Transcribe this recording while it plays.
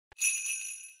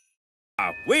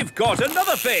We've got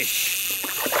another fish.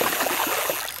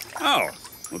 Oh,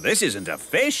 well, this isn't a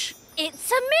fish.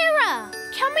 It's a mirror.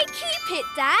 Can we keep it,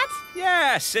 Dad?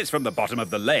 Yes, it's from the bottom of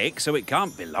the lake, so it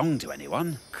can't belong to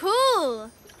anyone.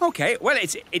 Cool. OK, well,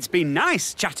 it's been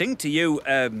nice chatting to you,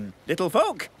 little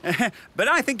folk. But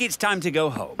I think it's time to go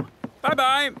home.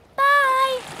 Bye-bye.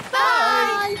 Bye.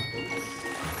 Bye.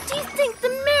 Do you think the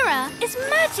mirror is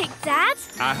magic, Dad?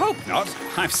 I hope not.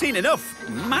 I've seen enough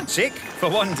magic for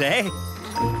one day.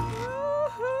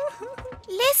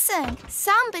 Listen,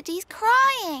 somebody's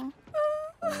crying.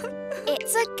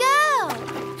 It's a girl.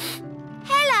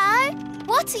 Hello,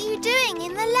 what are you doing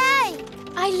in the lake?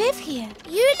 I live here.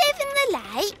 You live in the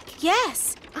lake?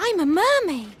 Yes, I'm a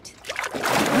mermaid.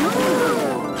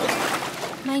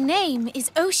 My name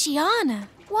is Oceana.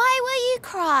 Why were you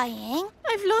crying?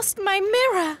 I've lost my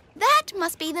mirror. That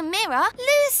must be the mirror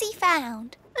Lucy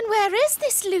found. And where is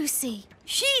this Lucy?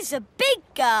 She's a big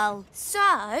girl.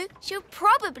 So, she'll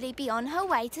probably be on her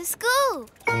way to school.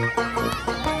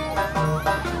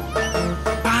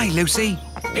 Bye, Lucy.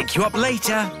 Pick you up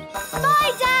later.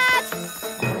 Bye, Dad!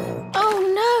 Oh,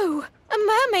 no. A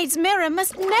mermaid's mirror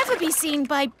must never be seen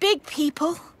by big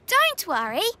people. Don't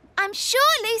worry. I'm sure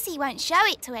Lucy won't show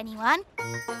it to anyone.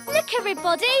 Look,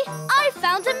 everybody. I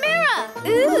found a mirror.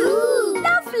 Ooh,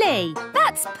 lovely.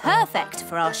 That's perfect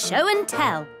for our show and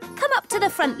tell. Come up to the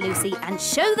front, Lucy, and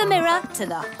show the mirror to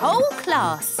the whole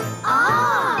class.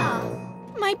 Ah!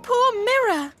 My poor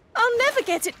mirror. I'll never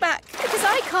get it back because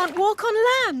I can't walk on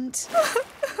land.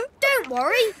 Don't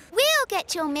worry. We'll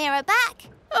get your mirror back.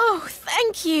 Oh,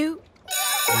 thank you.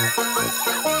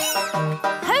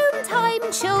 Home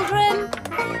time, children.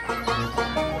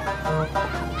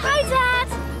 Hi, Dad.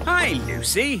 Hi,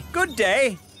 Lucy. Good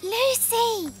day.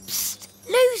 Lucy! Psst,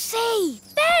 Lucy.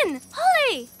 Ben,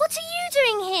 Holly, what are you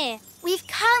doing here? We've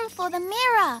come for the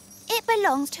mirror. It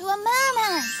belongs to a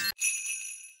mermaid.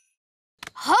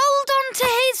 Hold on to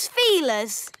his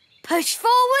feelers. Push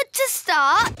forward to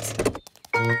start.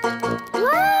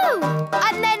 Woo!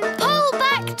 And then pull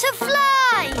back to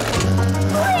fly.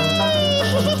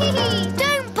 Whee!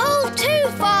 Don't pull too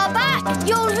far back.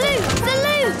 You'll lose the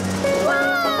loop.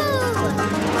 Whoa!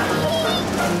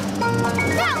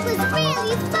 That was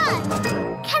really fun.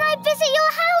 Can I visit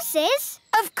your houses?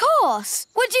 Of course.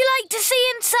 Would you like to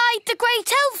see inside the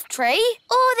great elf tree?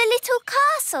 Or the little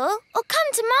castle? Or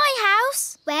come to my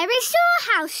house? Where is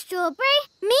your house, Strawberry?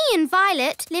 Me and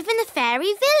Violet live in the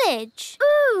fairy village.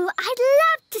 Ooh, I'd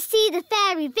love to see the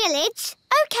fairy village.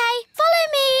 OK, follow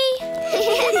me.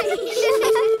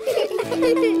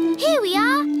 Here we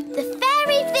are, the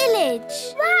fairy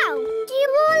village. Wow, do you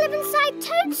all live inside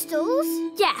toadstools?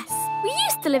 Yes, we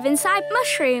used to live inside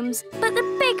mushrooms, but the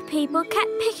big people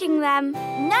kept picking them.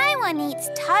 No one eats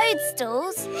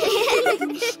toadstools.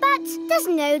 But there's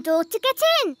no door to get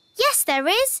in. Yes, there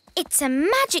is. It's a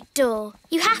magic door.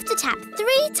 You have to tap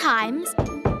 3 times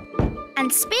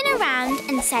and spin around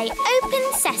and say,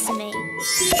 "Open Sesame."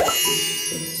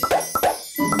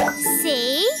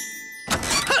 See?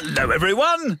 Hello,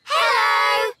 everyone.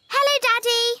 Hello. Hello,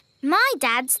 Daddy. My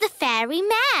dad's the fairy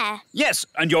mayor. Yes,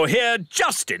 and you're here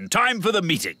just in time for the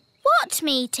meeting. What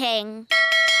meeting?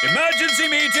 Emergency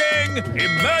meeting!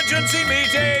 Emergency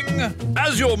meeting!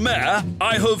 As your mayor,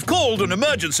 I have called an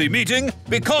emergency meeting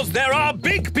because there are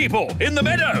big people in the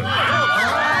meadow.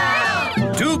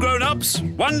 2 grown-ups,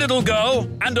 1 little girl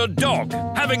and a dog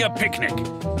having a picnic.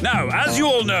 Now, as you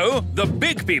all know, the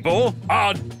big people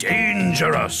are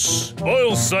dangerous.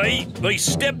 I'll say they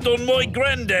stepped on my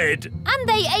granddad. And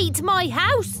they ate my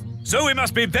house. So we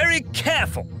must be very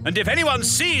careful. And if anyone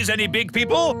sees any big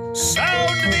people,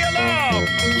 sound the alarm!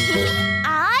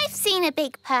 I've seen a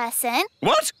big person.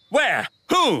 What? Where?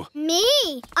 Who? Me.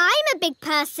 I'm a big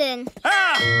person.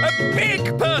 Ah! A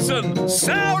big person!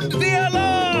 Sound the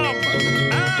alarm!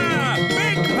 Ah!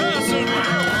 Big person!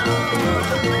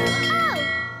 Oh,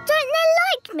 don't they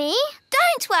like me?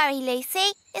 Don't worry,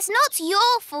 Lucy. It's not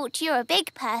your fault you're a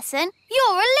big person.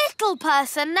 You're a little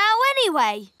person now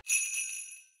anyway.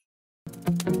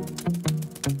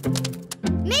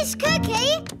 Miss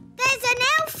Cookie, there's an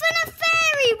elf and a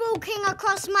fairy walking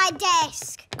across my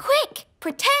desk. Quick,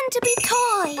 pretend to be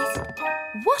toys.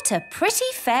 What a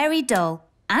pretty fairy doll.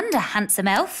 And a handsome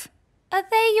elf. Are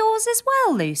they yours as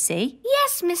well, Lucy?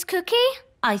 Yes, Miss Cookie.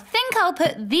 I think I'll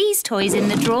put these toys in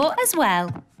the drawer as well.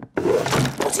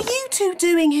 What are you two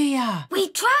doing here? We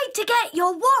tried to get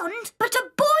your wand, but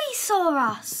a boy saw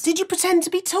us. Did you pretend to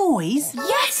be toys?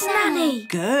 Yes, Nanny.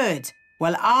 Good.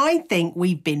 Well, I think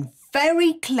we've been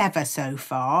very clever so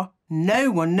far. No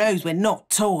one knows we're not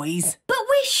toys. But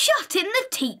we We're shut in the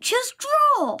teacher's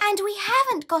drawer. And we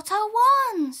haven't got our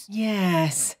wands.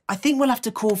 Yes. I think we'll have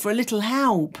to call for a little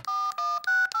help.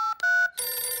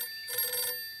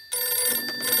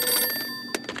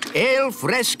 Elf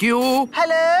rescue.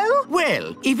 Hello?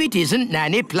 Well, if it isn't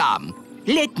Nanny Plum,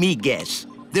 let me guess.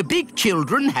 The big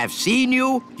children have seen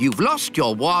you, you've lost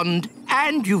your wand,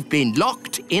 and you've been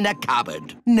locked in a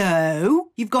cupboard. No,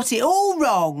 you've got it all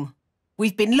wrong.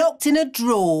 We've been locked in a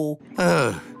drawer.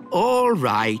 Oh, all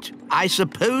right. I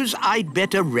suppose I'd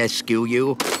better rescue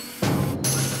you.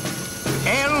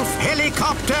 Elf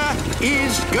helicopter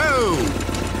is go!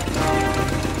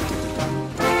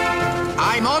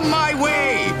 I'm on my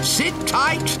way. Sit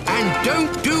tight and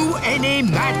don't do any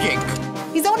magic.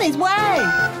 He's on his way.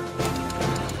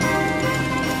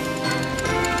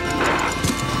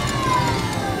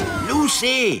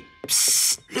 Lucy!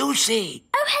 Psst, Lucy!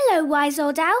 Oh, hello, wise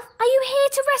old elf. Are you here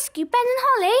to rescue Ben and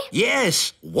Holly?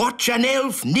 Yes, watch an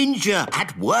elf ninja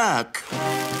at work.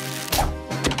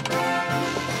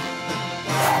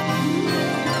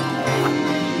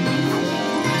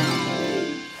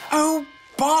 Oh,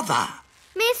 bother!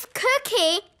 Miss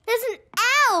Cookie, there's an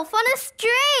elf on a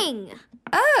string.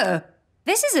 Oh,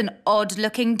 this is an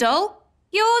odd-looking doll.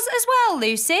 Yours as well,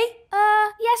 Lucy?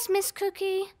 Yes, Miss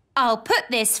Cookie. I'll put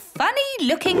this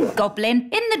funny-looking goblin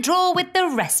in the drawer with the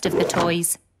rest of the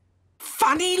toys.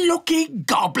 Funny-looking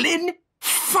goblin?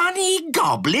 Funny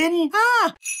goblin?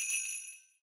 Ah!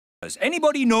 Does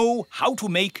anybody know how to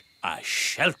make a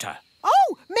shelter?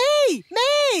 Oh, me!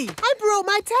 I brought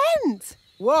my tent.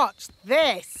 Watch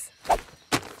this.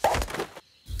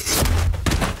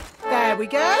 There we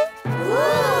go.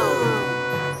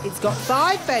 Ooh. It's got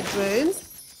 5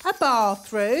 bedrooms, a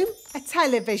bathroom, a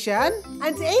television,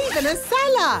 and even a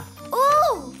cellar.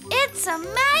 Ooh, it's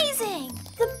amazing.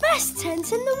 The best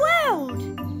tent in the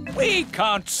world. We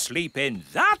can't sleep in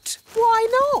that. Why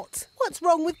not? What's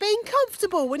wrong with being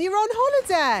comfortable when you're on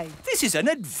holiday? This is an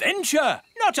adventure,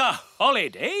 not a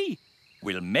holiday.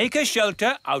 We'll make a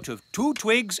shelter out of 2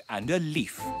 twigs and a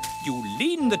leaf. You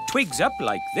lean the twigs up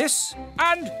like this,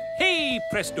 and hey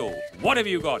presto, what have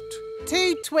you got?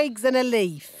 2 twigs and a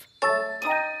leaf.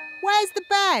 Where's the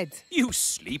bed? You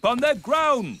sleep on the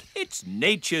ground. It's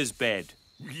nature's bed.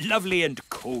 Lovely and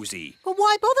cosy. But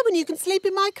why bother when you can sleep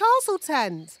in my castle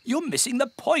tent? You're missing the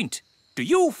point. Do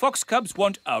you fox cubs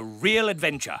want a real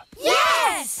adventure?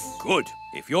 Yes! Good.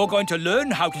 If you're going to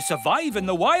learn how to survive in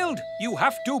the wild, you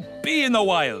have to be in the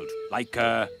wild. Like,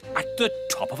 at the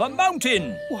top of a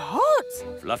mountain. What?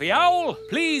 Fluffy Owl,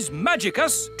 please magic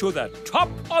us to the top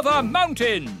of a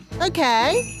mountain.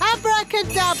 OK.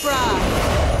 Abracadabra.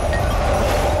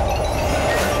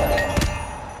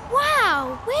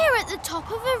 Wow, we're at the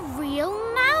top of a real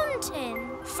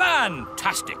mountain.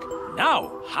 Fantastic.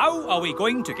 Now, how are we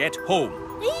going to get home?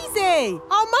 Easy.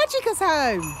 I'll magic us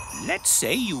home. Let's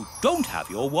say you don't have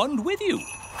your wand with you.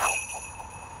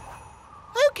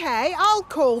 OK, I'll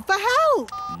call for help.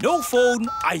 No phone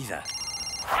either.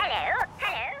 Hello.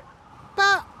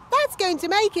 But that's going to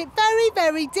make it very,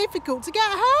 very difficult to get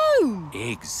home.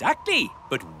 Exactly.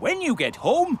 But when you get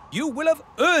home, you will have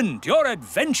earned your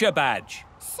adventure badge.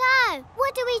 So,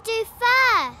 what do we do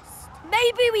first?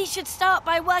 Maybe we should start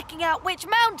by working out which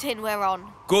mountain we're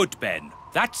on. Good, Ben.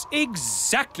 That's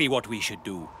exactly what we should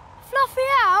do. Fluffy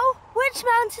Owl, which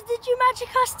mountain did you magic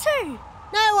us to?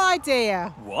 No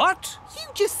idea. What? You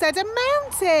just said a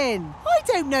mountain. I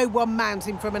don't know one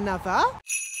mountain from another.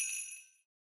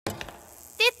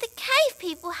 Did the cave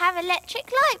people have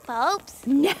electric light bulbs?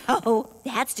 No,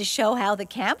 that's to show how the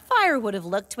campfire would have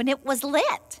looked when it was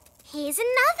lit. Here's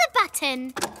another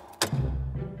button.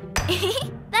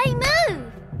 They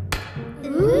move.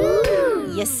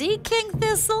 Ooh. You see, King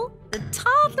Thistle? The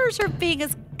toddlers are being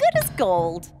as good as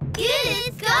gold. Good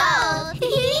as gold.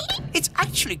 It's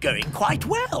actually going quite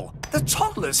well. The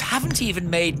toddlers haven't even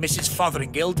made Mrs.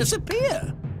 Fotheringill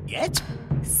disappear. Yet.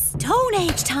 Stone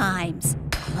Age times.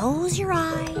 Close your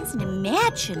eyes and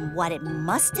imagine what it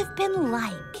must have been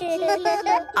like.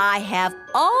 I have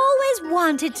always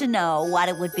wanted to know what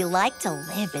it would be like to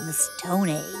live in the Stone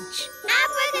Age.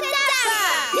 Abracadabra!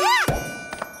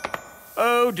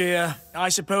 Oh dear. I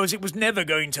suppose it was never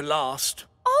going to last.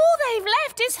 All they've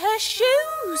left is her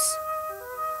shoes.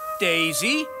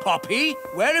 Daisy, Poppy,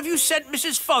 where have you sent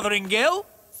Mrs. Fotheringill?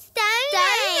 Stone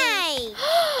Age.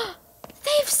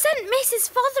 They've sent Mrs.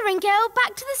 Fotheringill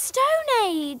back to the Stone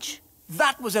Age.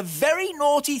 That was a very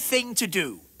naughty thing to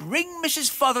do. Bring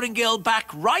Mrs. Fotheringill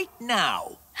back right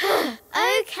now.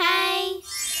 OK.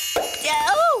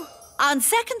 Oh! On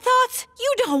second thoughts,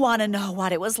 you don't want to know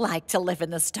what it was like to live in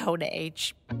the Stone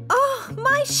Age. Oh,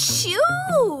 my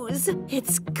shoes!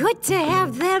 It's good to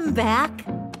have them back.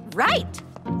 Right.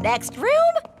 Next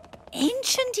room,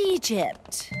 ancient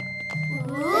Egypt.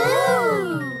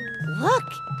 Ooh.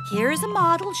 Look, here's a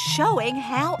model showing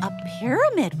how a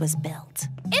pyramid was built.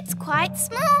 It's quite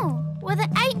small. Were the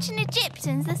ancient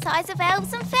Egyptians the size of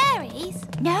elves and fairies?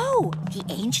 No, the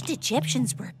ancient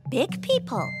Egyptians were big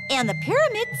people, and the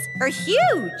pyramids are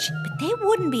huge. But they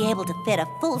wouldn't be able to fit a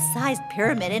full-sized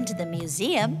pyramid into the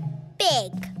museum.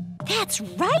 Big. That's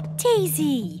right,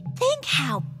 Daisy. Think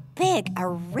how big a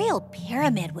real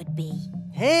pyramid would be.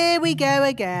 Here we go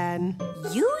again.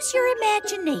 Use your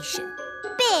imagination.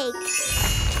 Big.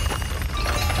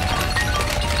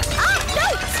 Ah, no!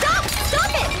 Stop!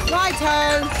 Stop it!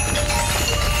 Righto.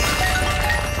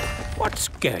 What's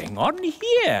going on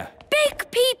here?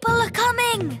 Big people are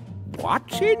coming!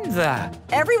 What's in there?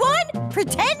 Everyone,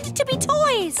 pretend to be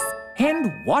toys.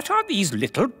 And what are these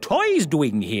little toys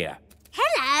doing here?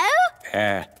 Hello!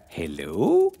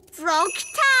 Hello? Frog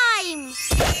time!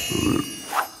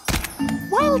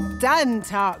 Well done,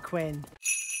 Tarquin.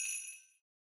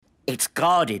 It's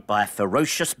guarded by a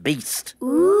ferocious beast.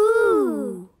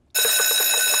 Ooh!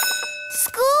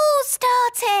 School's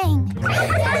starting!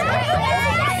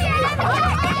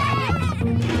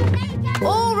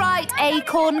 All right,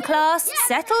 Acorn class,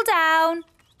 settle down.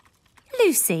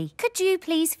 Lucy, could you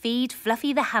please feed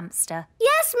Fluffy the hamster?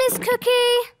 Yes, Miss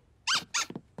Cookie.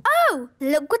 Oh,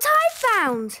 look what I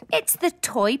found. It's the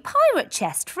toy pirate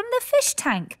chest from the fish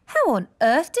tank. How on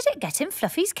earth did it get in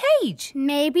Fluffy's cage?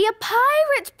 Maybe a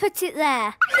pirate put it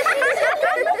there.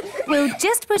 We'll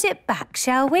just put it back,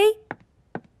 shall we?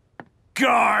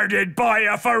 Guarded by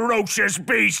a ferocious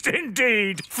beast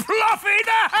indeed! Fluffy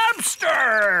the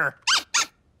hamster!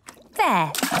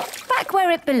 There, back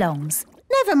where it belongs.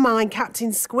 Never mind,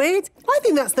 Captain Squid. I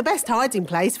think that's the best hiding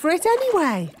place for it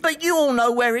anyway. But you all know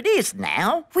where it is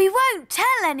now. We won't tell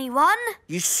anyone.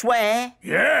 You swear?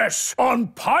 Yes, on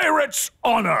pirate's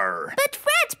honour. But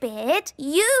Redbeard,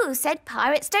 you said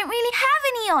pirates don't really have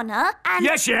any honour and...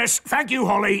 Yes, thank you,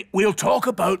 Holly. We'll talk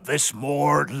about this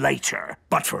more later.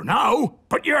 But for now,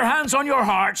 put your hands on your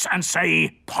hearts and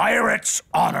say pirate's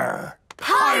honour.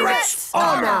 Pirate's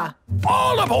honour.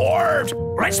 All aboard!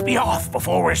 Let's be off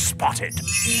before we're spotted.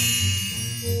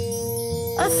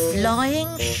 A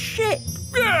flying ship.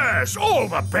 Yes, all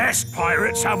the best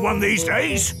pirates have one these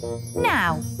days.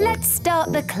 Now, let's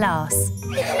start the class.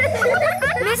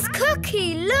 Miss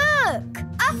Cookie, look!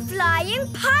 A flying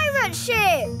pirate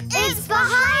ship! It's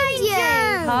behind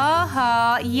you! Ha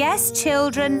ha, yes,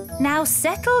 children. Now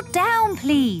settle down,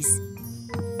 please.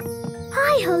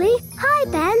 Hi, Holly. Hi,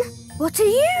 Ben. What are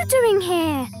you doing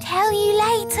here? Tell you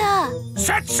later.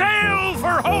 Set sail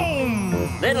for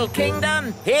home! Little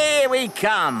Kingdom, here we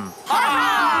come.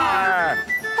 Ha!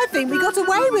 I think we got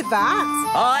away with that.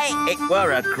 Aye, it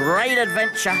were a great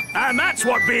adventure. And that's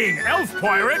what being elf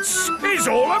pirates is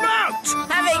all about!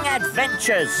 Having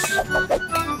adventures.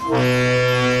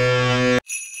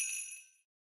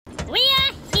 We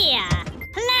are here,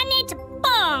 Planet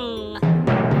Bong.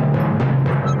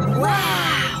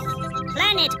 Wow!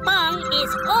 Planet Bong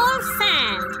is all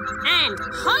sand and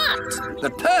hot. The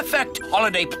perfect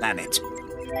holiday planet.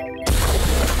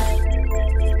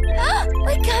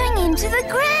 We're going into the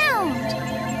ground.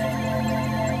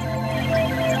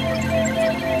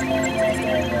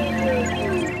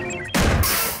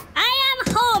 I am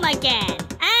home again,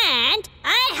 and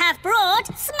I have brought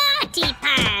Smarty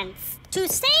Pants to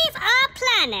save our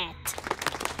planet.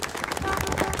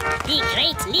 The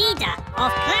great leader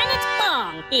of Planet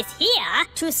Bong is here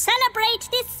to celebrate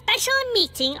this special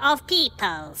meeting of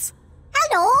peoples.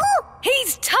 Hello?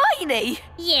 He's tiny.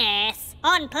 Yes,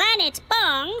 on Planet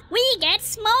Bong, we get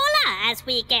smaller as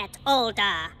we get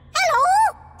older.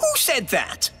 Hello? Who said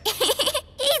that?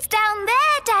 He's down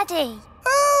there, Daddy.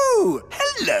 Oh,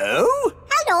 hello.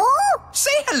 Hello?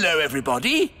 Say hello,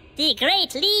 everybody. The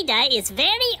great leader is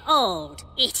very old.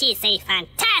 It is a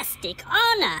fantastic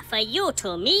honor for you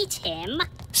to meet him.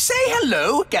 Say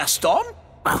hello, Gaston.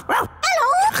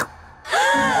 Hello?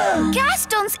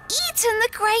 Gaston's eaten the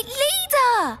great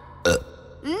leader.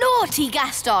 Naughty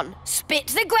Gaston. Spit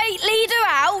the great leader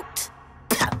out.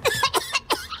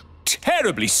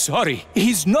 Terribly sorry.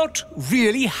 He's not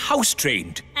really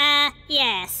house-trained.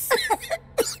 Yes.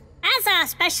 As our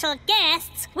special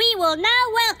guests, we will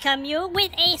now welcome you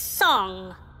with a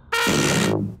song.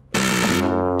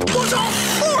 What a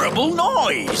horrible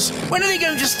noise! When are they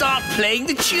going to start playing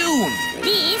the tune?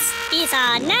 This is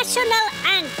our national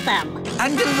anthem.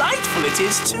 And delightful it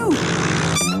is, too.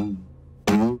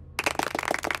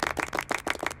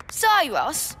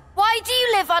 Cyrus, why do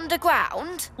you live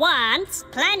underground? Once,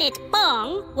 Planet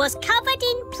Bong was covered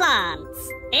in plants.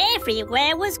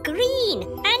 Everywhere was green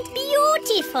and beautiful.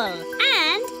 beautiful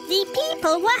and the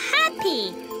people were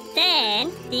happy.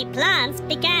 Then the plants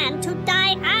began to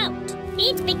die out.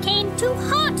 It became too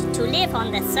hot to live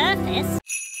on the surface.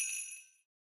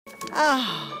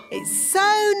 Ah, it's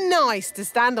so nice to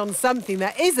stand on something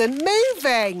that isn't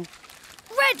moving.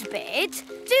 Redbeard,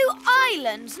 do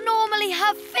islands normally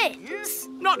have fins?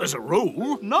 Not as a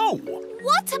rule, no.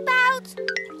 What about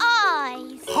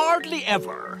eyes? Hardly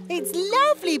ever. It's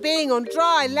lovely being on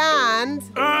dry land.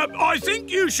 I think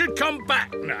you should come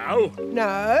back now.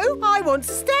 No, I want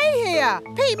to stay here.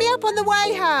 Pick me up on the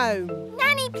way home.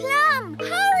 Nanny Plum,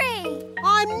 hurry!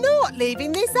 I'm not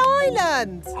leaving this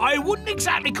island. I wouldn't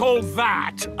exactly call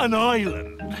that an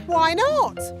island. Why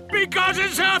not? Because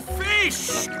it's a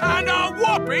fish, and a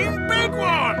whopping big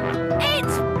one!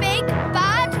 It's Big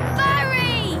Bad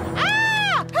Barry!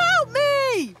 Ah! Help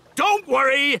me! Don't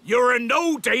worry, you're in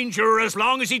no danger as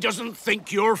long as he doesn't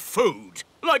think you're food.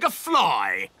 Like a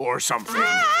fly or something.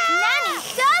 Nanny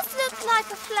does look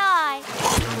like a fly.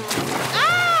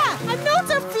 Ah! I'm not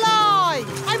a fly!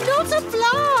 I'm not a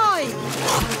fly!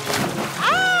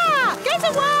 Ah! Get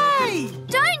away!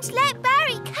 Don't let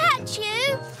Barry catch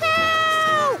you.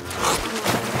 Help!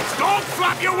 Don't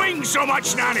flap your wings so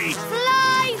much, Nanny.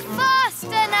 Fly faster,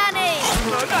 Nanny!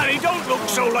 Nanny, don't look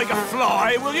so like a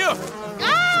fly, will you?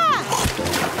 Ah!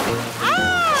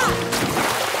 Ah!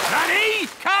 Nanny,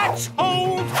 catch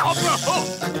hold of the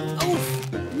hook. Oof!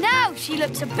 Now she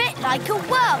looks a bit like a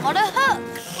worm on a hook.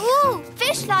 Ooh,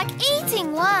 fish like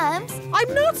eating worms.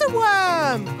 I'm not a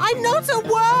worm! I'm not a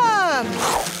worm!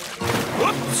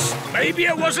 Whoops! Maybe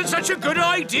it wasn't such a good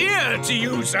idea to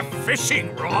use a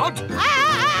fishing rod.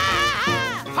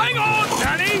 Ah! Hang on,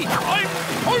 Nanny! I'm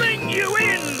pulling you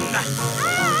in!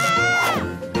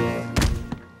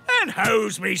 And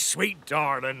how's me sweet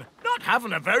darling? Not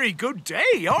having a very good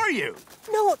day, are you?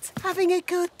 Not having a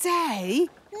good day?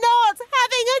 Not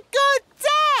having a good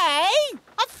day?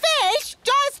 A fish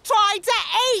just tried to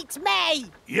eat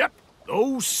me! Yep,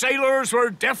 those sailors were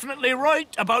definitely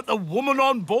right about the woman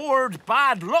on board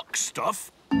bad luck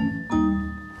stuff.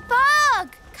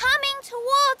 Bug coming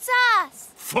towards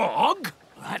us. Fog?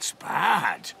 That's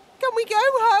bad. Can we go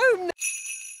home?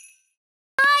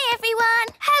 Hi,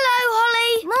 everyone. Hello,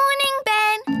 Holly. Morning,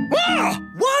 Ben. Ah,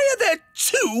 why are there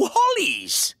two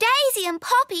Hollies? Daisy and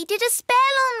Poppy did a spell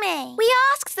on me. We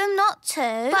asked them not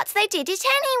to, but they did it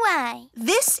anyway.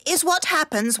 This is what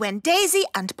happens when Daisy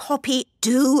and Poppy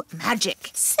do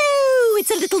magic. So it's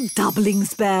a little doubling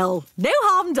spell. No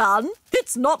harm done.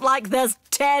 It's not like there's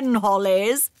 10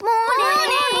 hollies. Morning.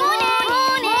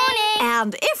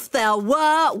 And if there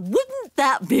were, wouldn't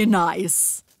that be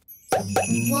nice?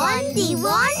 Wandy.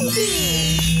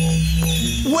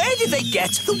 Where did they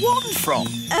get the wand from?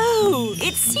 Oh,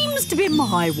 it seems to be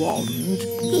my wand.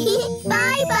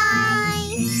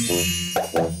 Bye-bye.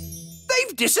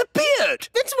 They've disappeared.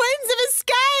 The twins have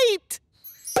escaped!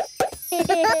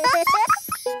 They're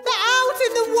out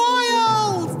in the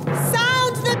wild!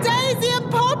 Sound the Daisy and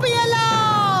Poppy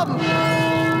alarm!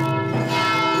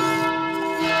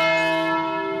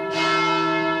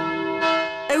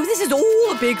 Oh, this is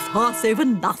all a big fuss over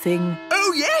nothing.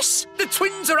 Oh, yes! The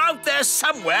twins are out there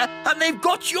somewhere and they've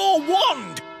got your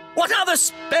wand. What other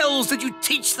spells did you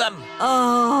teach them?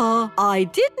 I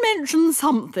did mention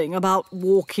something about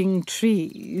walking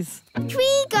trees.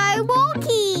 Tree go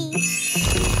walkies.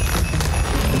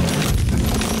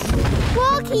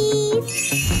 Walkies.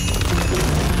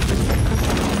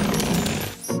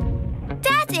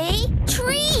 Daddy,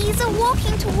 trees are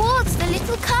walking towards the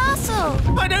little castle.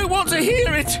 I don't want to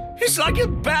hear it. It's like a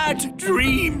bad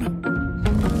dream.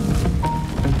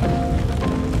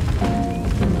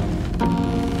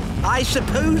 I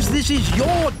suppose this is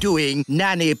your doing,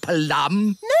 Nanny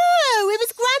Plum. No, it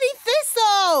was Granny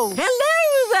Thistle. Hello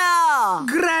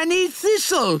there! Granny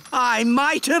Thistle, I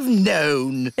might have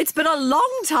known. It's been a long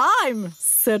time,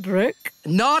 Cedric.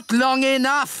 Not long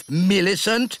enough,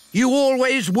 Millicent. You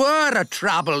always were a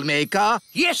troublemaker.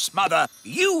 Yes, Mother.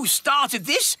 You started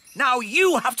this. Now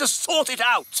you have to sort it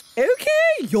out. OK,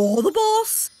 you're the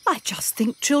boss. I just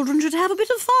think children should have a bit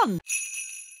of fun.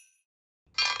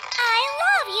 I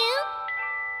love you.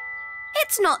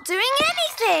 It's not doing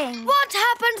anything. What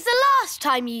happened the last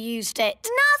time you used it?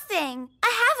 Nothing.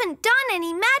 I haven't done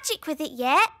any magic with it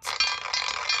yet.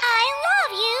 I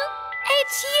love you.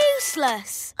 It's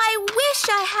useless. I wish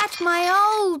I had my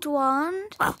old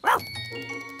wand.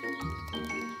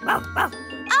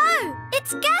 Oh,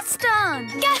 it's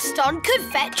Gaston. Gaston could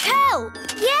fetch help.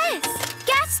 Yes,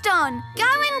 Gaston,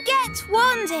 go and get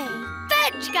Wandy.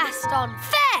 Fetch, Gaston,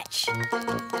 fetch!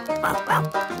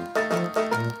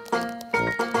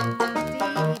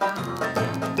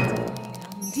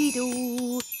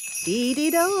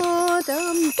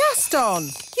 Dee-dee-da-dum. Gaston,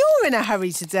 you're in a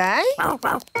hurry today.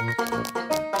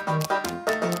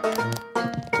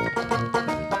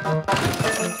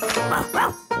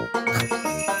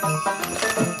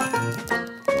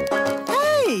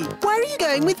 Hey, where are you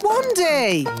going with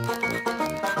Wandy?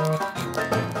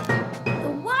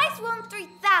 The Wise Wand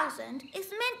 3000 is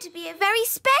meant to be a very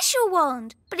special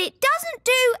wand, but it doesn't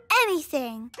do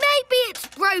anything. Maybe it's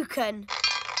broken.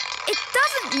 It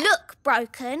doesn't look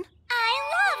broken. I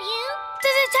love you.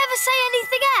 Does it ever say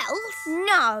anything else?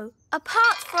 No,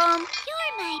 apart from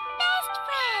You're my best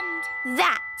friend.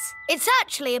 that. It's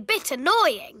actually a bit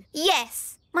annoying.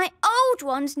 Yes, my old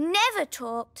wand never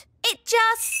talked. It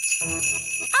just...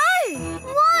 Oh,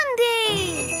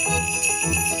 Wandy!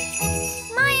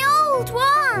 My old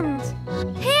wand!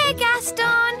 Here,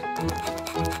 Gaston!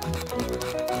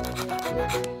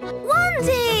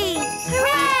 Wandy!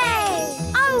 Hooray!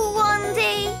 Oh,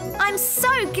 Wandy! I'm so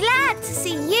glad to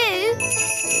see you!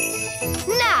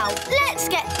 Now, let's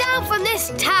get down from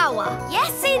this tower.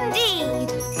 Yes,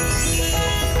 indeed!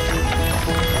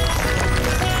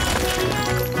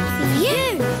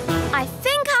 Phew! I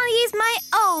think I'll use my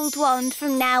old wand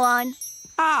from now on.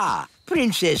 Ah,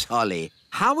 Princess Holly,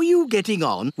 how are you getting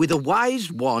on with the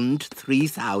Wise Wand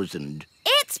 3000?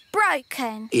 It's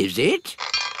broken. Is it?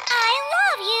 I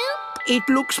love you. It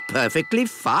looks perfectly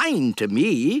fine to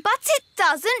me. But it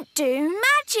doesn't do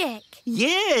magic.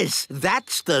 Yes,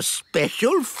 that's the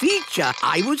special feature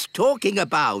I was talking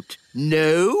about.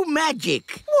 No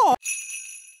magic. What?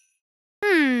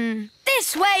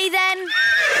 This way, then.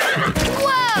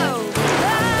 Whoa!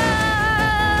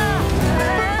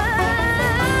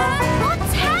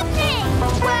 What's happening?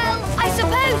 Well, I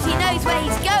suppose he knows where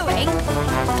he's going.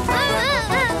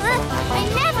 I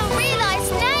never realised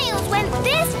snails went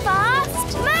this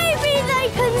fast. Maybe they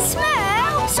can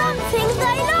smell something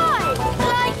they like.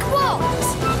 Like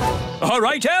what? All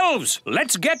right, elves,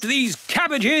 let's get these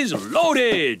cabbages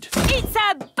loaded. It's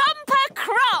a bumper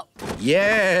crop.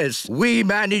 Yes, we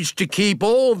managed to keep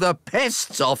all the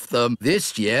pests off them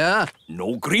this year.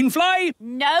 No greenfly,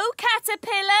 No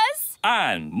caterpillars.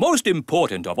 and most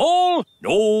important of all,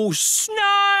 no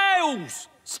snails.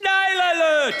 Snail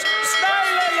alert!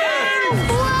 Snail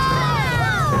alert!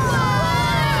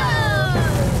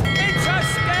 It's a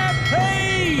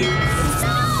stampede!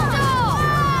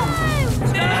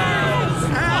 Snails!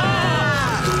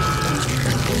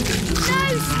 No,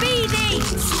 Speedy!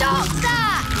 Stop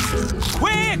that!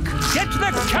 Quick! Get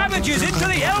the cabbages into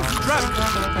the elf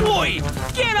truck! Boy,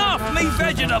 get off me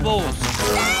vegetables!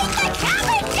 Save the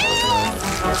cabbages!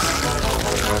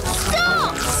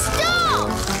 Stop! Stop!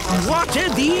 What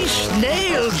are these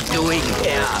snails doing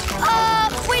here?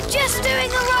 We're just doing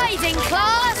a riding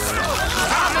class.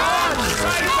 Come on!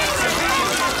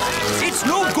 It's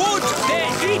no good!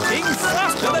 They're eating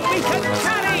faster than we can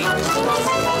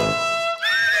carry!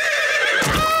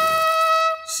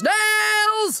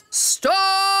 Snails!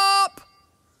 Stop!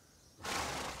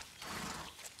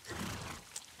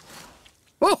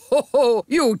 Oh,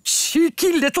 you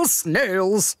cheeky little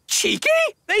snails. Cheeky?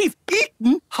 They've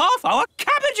eaten half our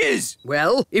cabbages!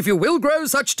 Well, if you will grow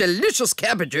such delicious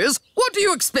cabbages, what do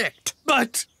you expect?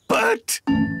 But...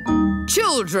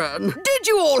 Children, did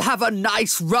you all have a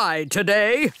nice ride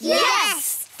today?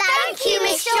 Yes! Thank you,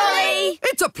 Miss Jolly!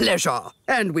 It's a pleasure.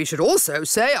 And we should also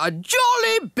say a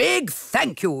jolly big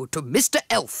thank you to Mr.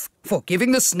 Elf for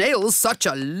giving the snails such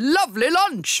a lovely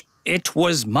lunch. It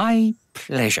was my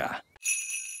pleasure.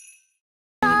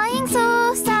 Flying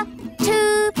saucer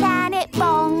to Planet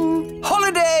Bong.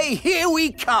 Holiday, here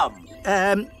we come.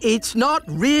 It's not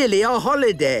really a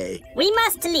holiday. We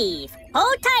must leave.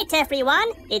 Hold tight, everyone.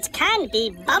 It can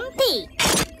be bumpy.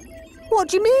 What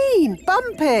do you mean,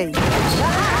 bumpy?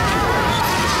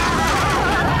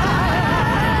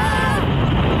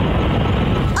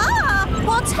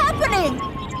 What's happening?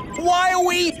 Why are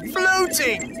we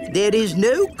floating? There is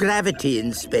no gravity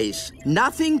in space.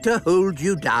 Nothing to hold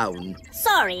you down.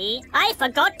 Sorry, I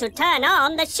forgot to turn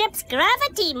on the ship's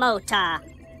gravity motor.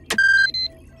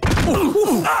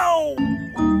 Ow!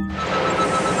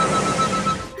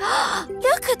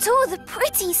 Look at all the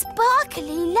pretty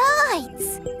sparkly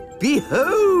lights.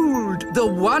 Behold the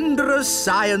wondrous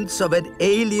science of an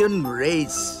alien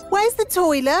race. Where's the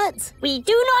toilet? We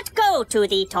do not go to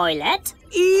the toilet.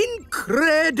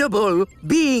 Incredible!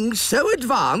 Being so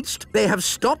advanced, they have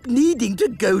stopped needing to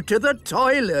go to the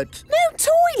toilet. No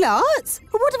toilet?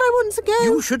 What if I want to go?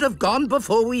 You should have gone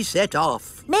before we set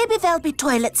off. Maybe there'll be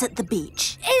toilets at the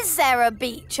beach. Is there a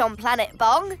beach on Planet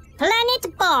Bong?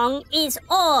 Planet Bong is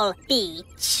all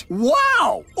beach.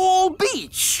 Wow! All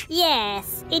beach!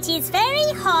 Yes, it is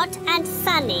very hot and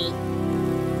sunny.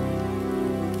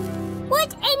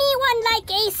 Would anyone like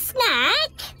a snack?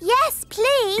 Yes,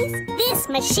 please. This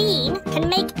machine can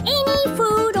make any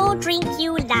food or drink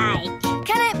you like.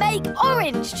 Can it make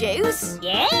orange juice?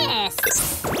 Yes.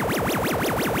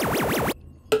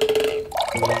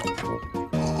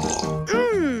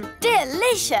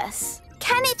 Delicious.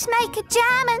 Can it make a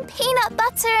jam and peanut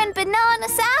butter and banana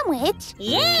sandwich?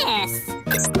 Yes.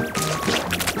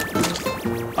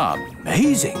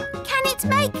 Amazing. Can it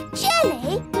make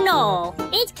jelly? No,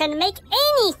 it can make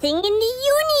anything in the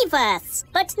universe,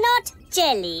 but not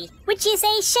jelly, which is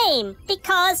a shame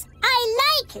because I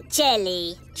like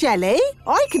jelly. Jelly?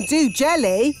 I can do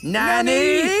jelly.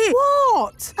 Nanny!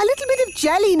 What? A little bit of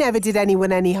jelly never did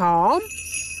anyone any harm.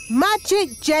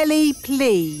 Magic jelly,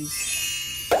 please.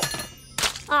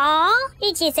 Aw,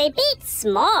 it is a bit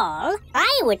small.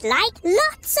 I would like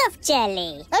lots of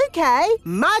jelly. OK,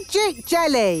 magic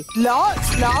jelly.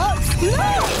 Lots, lots,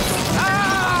 lots.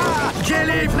 Ah!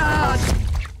 Jelly blood!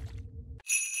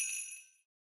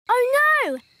 Oh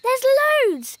no! There's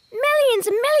loads! Millions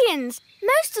and millions!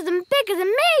 Most of them bigger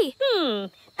than me!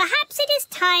 Perhaps it is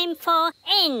time for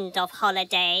end of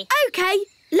holiday. OK,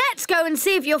 let's go and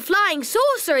see if your flying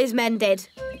saucer is mended.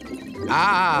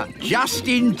 Ah, just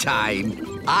in time.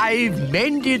 I've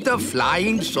mended the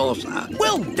flying saucer.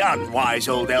 Well done, wise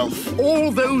old elf.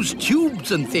 All those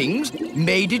tubes and things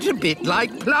made it a bit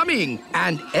like plumbing.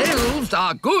 And elves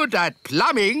are good at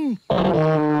plumbing.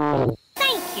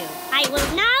 Thank you. I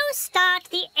will now start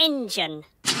the engine.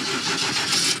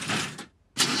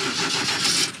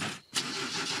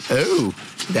 Oh,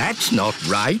 that's not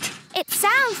right. It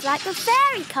sounds like a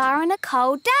fairy car on a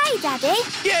cold day, Daddy.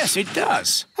 Yes, it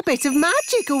does. A bit of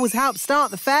magic always helps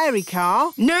start the fairy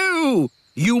car. No,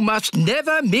 you must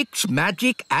never mix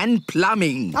magic and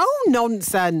plumbing. Oh,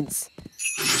 nonsense.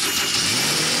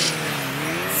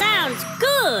 Sounds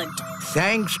good.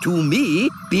 Thanks to me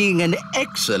being an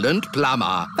excellent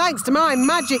plumber. Thanks to my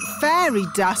magic fairy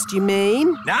dust, you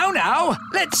mean? Now,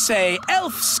 let's say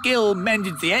elf skill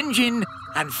mended the engine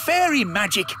and fairy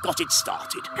magic got it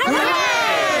started.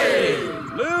 Hooray!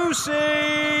 Lucy!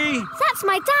 That's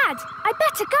my dad. I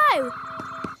better go.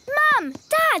 Mum,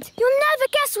 Dad, you'll never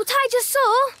guess what I just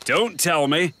saw. Don't tell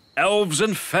me. Elves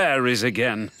and fairies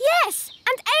again. Yes,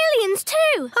 and aliens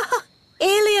too.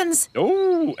 Aliens!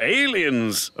 Oh,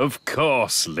 aliens. Of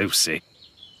course, Lucy.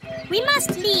 We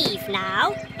must leave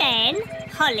now. Ben,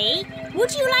 Holly,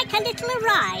 would you like a little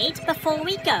ride before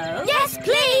we go? Yes,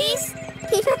 please.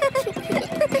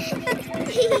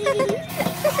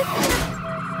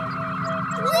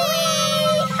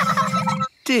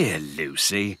 Dear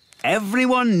Lucy,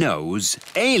 everyone knows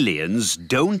aliens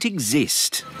don't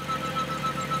exist.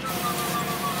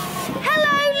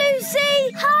 Hello,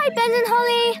 Lucy. Hi, Ben and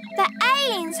Holly. The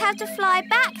aliens have to fly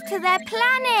back to their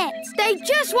planet. They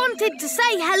just wanted to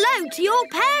say hello to your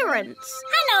parents.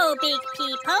 Hello, big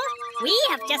people. We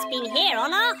have just been here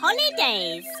on our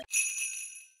holidays.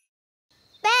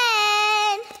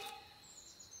 Ben!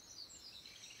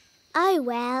 Oh,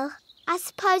 well, I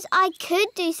suppose I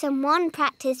could do some wand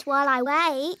practice while I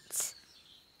wait.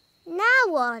 Now,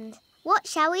 Wand, what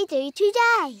shall we do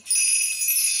today?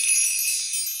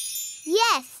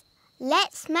 Yes,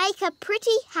 let's make a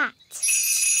pretty hat.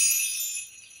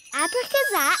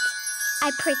 Abracazat,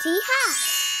 a pretty hat.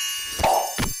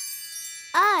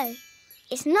 Oh,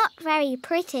 it's not very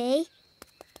pretty.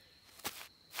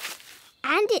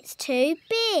 And it's too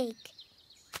big.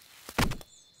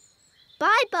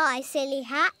 Bye-bye, silly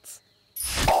hat.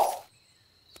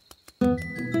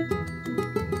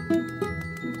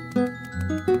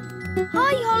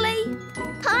 Hi, Holly.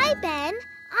 Hi, Ben.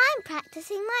 I'm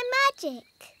practicing my magic.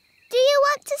 Do you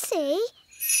want to see?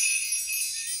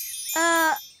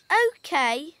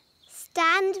 OK.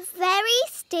 Stand very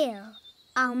still.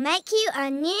 I'll make you a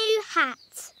new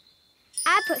hat.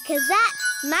 Abracazat,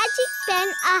 magic Ben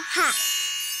a hat.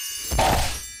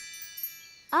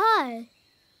 Oh.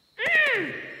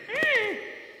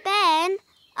 Ben,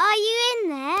 are you in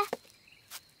there?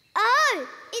 Oh,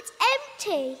 it's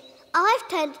empty. I've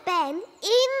turned Ben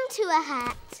into a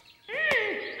hat.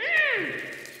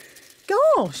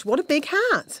 Gosh, what a big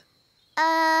hat.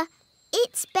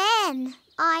 It's Ben.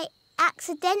 I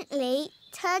accidentally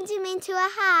turned him into a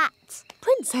hat.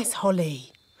 Princess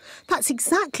Holly, that's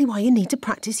exactly why you need to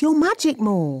practice your magic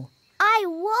more. I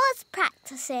was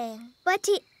practicing, but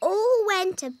it all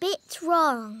went a bit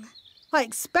wrong. I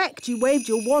expect you waved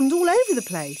your wand all over the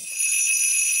place.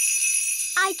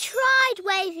 I tried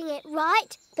waving it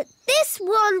right, but this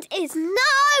wand is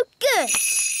no good.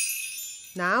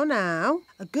 Now,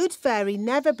 a good fairy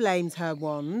never blames her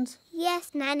wand.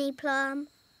 Yes, Nanny Plum.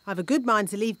 I've a good mind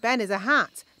to leave Ben as a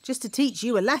hat, just to teach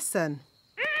you a lesson.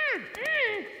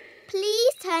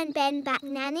 Please turn Ben back,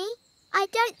 Nanny. I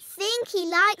don't think he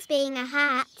likes being a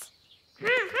hat.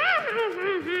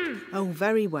 Oh,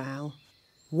 very well.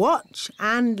 Watch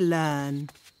and learn.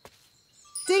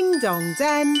 Ding dong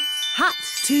den, hat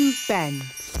to Ben.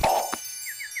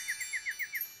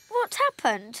 What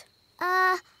happened?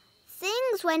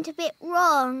 Things went a bit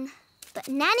wrong, but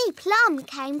Nanny Plum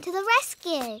came to the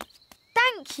rescue.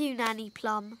 Thank you, Nanny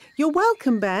Plum. You're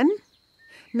welcome, Ben.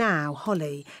 Now,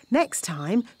 Holly, next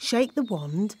time, shake the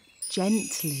wand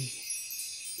gently.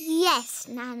 Yes,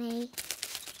 Nanny.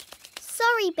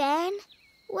 Sorry, Ben.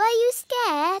 Were you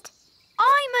scared?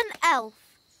 I'm an elf.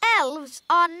 Elves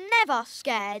are never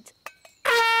scared.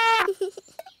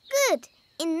 Good.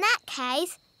 In that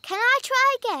case, can I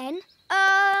try again?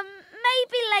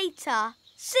 Maybe later.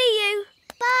 See you.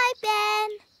 Bye, Ben.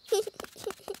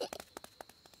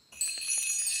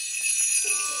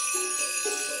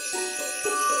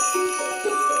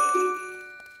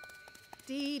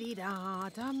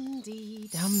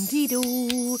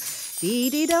 Dee-dee-da-dum-dee-dum-dee-doo.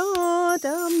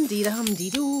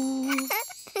 Dee-dee-da-dum-dee-dum-dee-doo.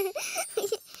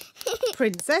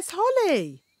 Princess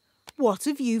Holly, what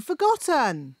have you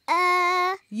forgotten?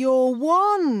 Your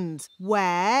wand.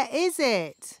 Where is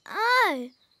it? Oh,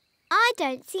 I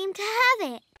don't seem to have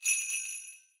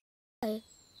it.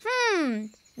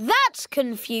 That's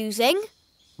confusing.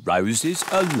 Roses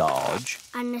are large.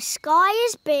 And the sky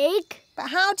is big. But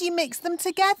how do you mix them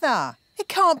together? It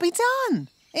can't be done.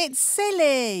 It's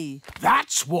silly.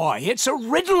 That's why it's a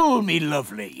riddle, me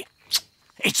lovely.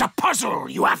 It's a puzzle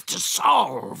you have to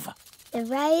solve. The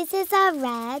roses are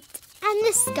red and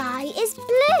the sky is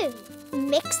blue.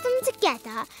 Mix them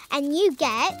together and you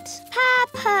get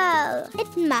purple.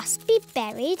 It must be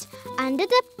buried under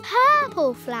the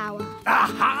purple flower.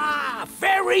 Aha!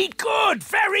 Very good,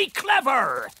 very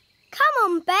clever. Come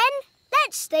on, Ben.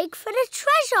 Let's dig for the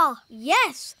treasure.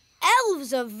 Yes,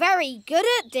 elves are very good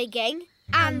at digging.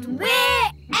 And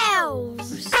we're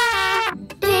elves.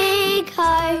 Dig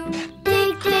ho,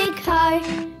 dig, dig ho,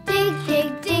 dig,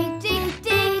 dig, dig, dig,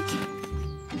 dig.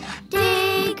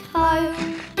 Dig ho,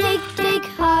 dig, dig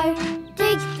ho,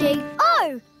 dig, dig.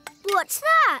 Oh, what's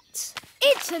that?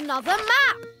 It's another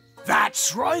map.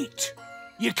 That's right.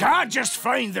 You can't just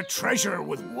find the treasure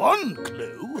with one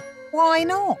clue. Why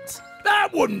not?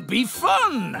 That wouldn't be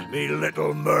fun, me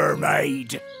little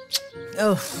mermaid.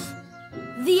 Ugh.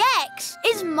 The X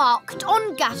is marked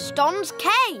on Gaston's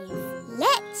cave.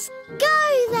 Let's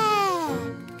go there.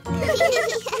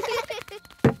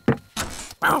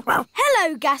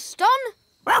 Hello, Gaston.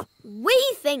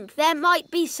 We think there might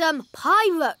be some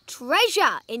pirate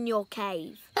treasure in your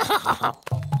cave.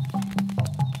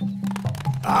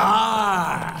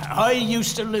 I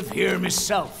used to live here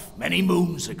myself many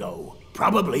moons ago.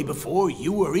 Probably before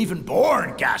you were even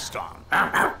born, Gaston.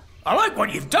 I like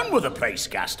what you've done with the place,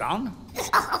 Gaston.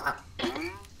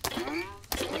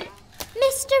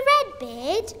 Mr.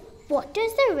 Redbeard, what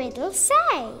does the riddle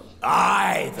say?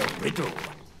 Aye, the riddle.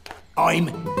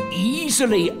 I'm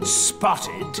easily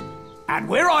spotted, and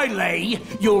where I lay,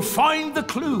 you'll find the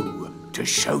clue to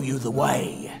show you the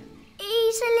way.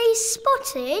 Easily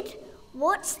spotted?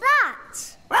 What's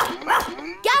that?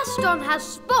 Gaston has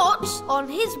spots on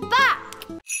his back.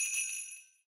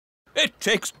 It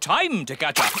takes time to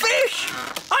catch a Fish!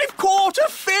 I've caught a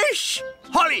fish!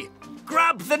 Holly,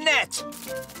 grab the net.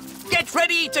 Get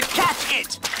ready to catch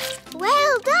it.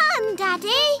 Well done,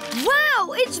 Daddy.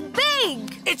 Wow, it's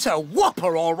big. It's a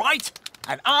whopper, all right.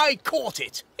 And I caught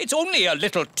it. It's only a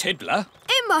little tiddler.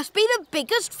 It must be the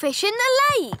biggest fish in the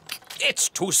lake. It's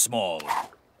too small.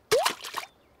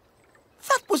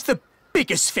 That was the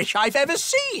biggest fish I've ever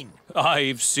seen.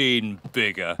 I've seen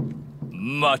bigger.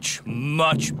 Much,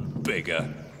 much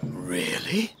bigger.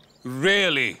 Really?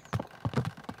 Really.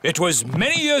 It was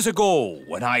many years ago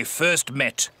when I first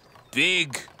met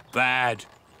Big Bad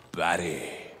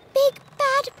Barry. Big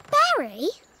Bad Barry?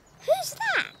 Who's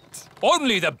that?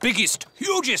 Only the biggest,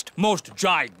 hugest, most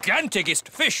giganticest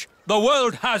fish the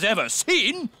world has ever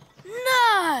seen.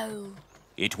 No.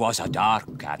 It was a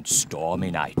dark and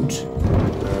stormy night.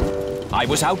 I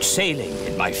was out sailing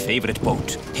in my favourite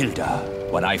boat, Hilda,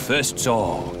 when I first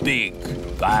saw Big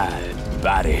Bad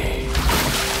Barry.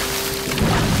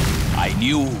 I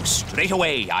knew straight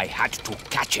away I had to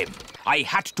catch him. I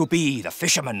had to be the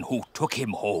fisherman who took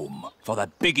him home for the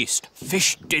biggest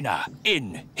fish dinner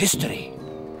in history.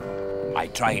 I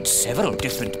tried several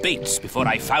different baits before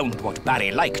I found what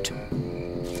Barry liked.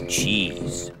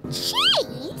 Cheese.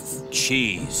 Cheese?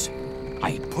 Cheese.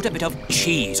 I put a bit of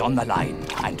cheese on the line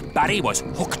and Barry was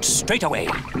hooked straight away.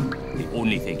 The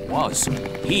only thing was,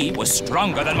 he was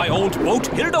stronger than my old boat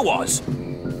Hilda was.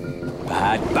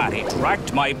 bad Barry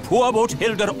dragged my poor boat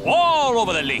Hilda all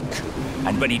over the lake.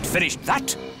 And when he'd finished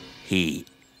that, he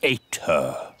ate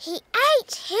her. He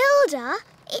ate Hilda?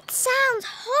 It sounds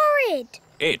horrid.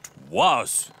 It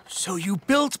was. So you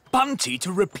built Bunty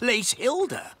to replace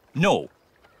Hilda? No.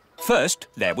 First,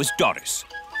 there was Doris.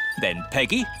 Then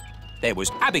Peggy. There was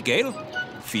Abigail,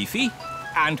 Fifi,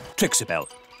 and Trixabel.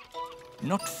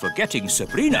 Not forgetting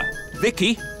Sabrina,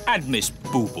 Vicky, and Miss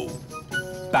Boo-Boo.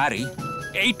 Barry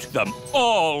ate them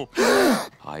all.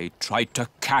 I tried to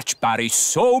catch Barry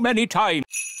so many times.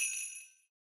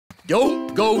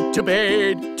 Don't go to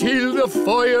bed till the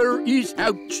fire is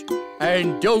out.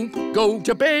 And don't go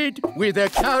to bed with a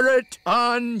carrot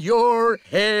on your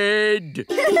head.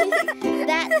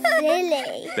 That's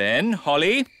silly. Ben,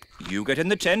 Holly, you get in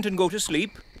the tent and go to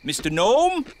sleep. Mr.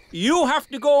 Gnome, you have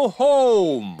to go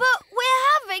home. But we're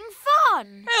having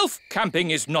fun. Elf camping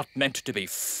is not meant to be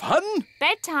fun.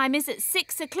 Bedtime is at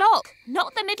 6 o'clock,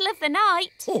 not the middle of the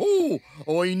night. Oh,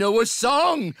 I know a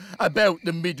song about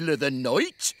the middle of the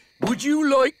night. Would you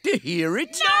like to hear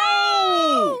it?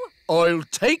 No! I'll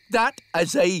take that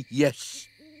as a yes.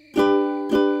 In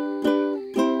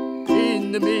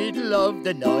the middle of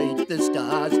the night, the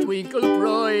stars twinkle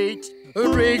bright.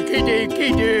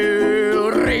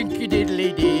 Rinky-dinky-doo,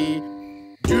 rinky-diddly-dee.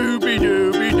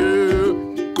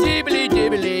 Dooby-dooby-doo,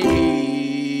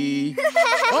 dibbly-dibbly-dee.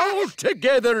 All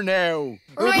together now.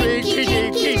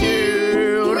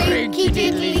 Rinky-dinky-doo,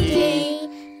 rinky-diddly-dee.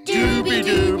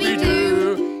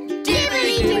 Dooby-dooby-doo,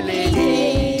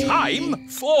 dibbly-dibbly-dee. Time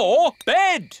for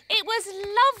bed. It was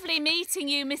lovely meeting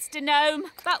you, Mr. Gnome,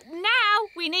 but now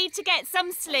we need to get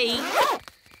some sleep.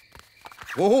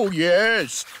 Oh,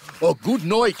 yes. A good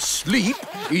night's sleep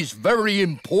is very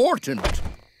important.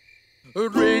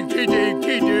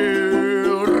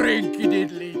 Rinky-dinky-doo,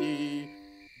 rinky-diddly-dee.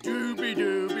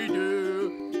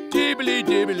 Dooby-dooby-doo,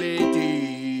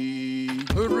 dibbly-dibbly-dee.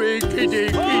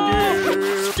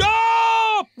 Rinky-dinky-doo.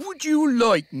 Stop! Would you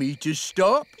like me to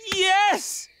stop?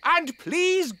 Yes! And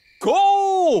please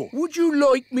go! Would you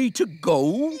like me to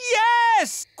go?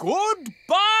 Yes!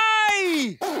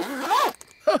 Goodbye!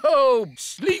 Oh,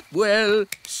 sleep well.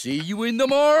 See you in the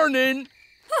morning.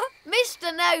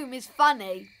 Mr. Gnome is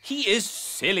funny. He is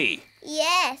silly.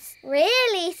 Yes,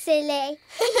 really silly.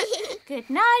 Good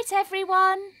night,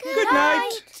 everyone. Good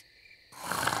night.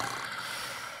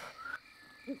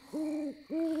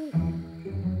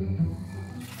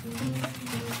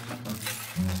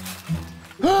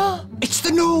 It's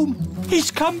the gnome.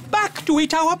 He's come back to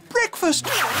eat our breakfast.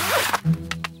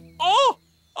 Oh,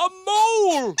 a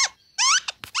mole.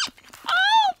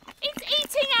 Oh, it's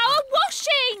eating our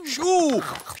washing. Shoo.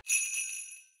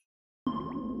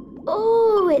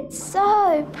 Oh, it's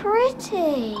so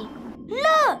pretty.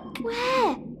 Look!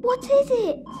 Where? What is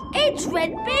it? It's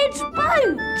Redbeard's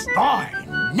boat. By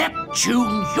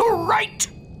Neptune, you're right.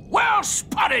 Well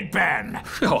spotted, Ben.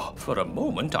 Oh, for a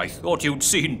moment I thought you'd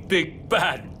seen Big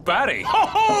Bad Barry. Ho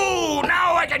ho!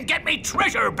 Now I can get me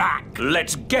treasure back.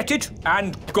 Let's get it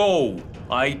and go.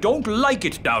 I don't like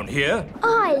it down here.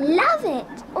 I love it.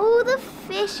 All the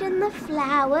fish and the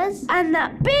flowers. And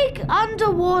that big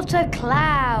underwater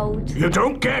cloud. You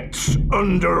don't get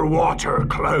underwater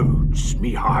clouds,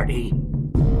 me hearty.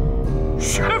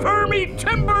 Shiver me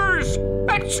timbers!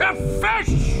 It's a fish!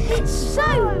 It's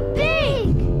so big.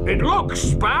 It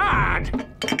looks bad.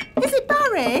 Is it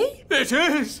Barry? It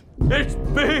is. It's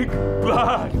Big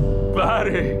Bad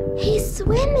Barry. He's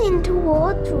swimming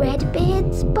towards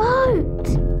Redbeard's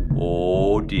boat.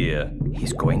 Oh dear.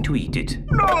 He's going to eat it.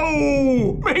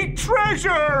 No! Me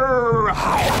treasure!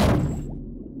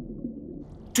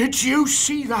 Did you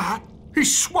see that? He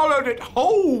swallowed it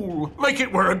whole, like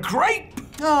it were a grape.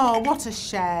 Oh, what a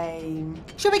shame.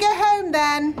 Shall we go home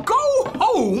then? Go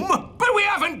home? But we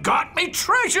haven't got me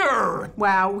treasure.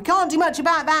 Well, we can't do much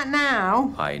about that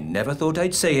now. I never thought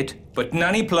I'd say it, but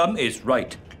Nanny Plum is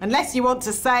right. Unless you want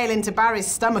to sail into Barry's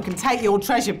stomach and take your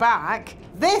treasure back,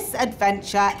 this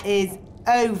adventure is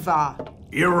over.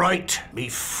 You're right, me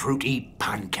fruity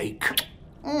pancake.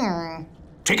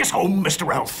 Take us home,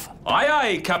 Mr. Elf. Aye,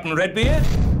 aye, Captain Redbeard.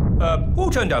 Who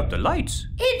turned out the lights?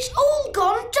 It's all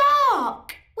gone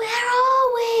dark. Where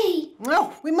are we?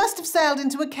 Oh, we must have sailed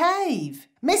into a cave.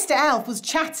 Mr. Elf was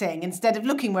chatting instead of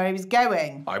looking where he was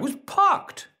going. I was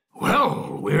parked.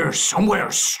 Well, we're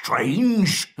somewhere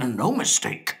strange, and no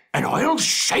mistake. And I'll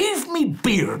shave me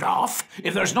beard off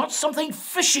if there's not something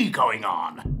fishy going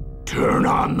on. Turn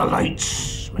on the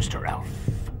lights, Mr. Elf.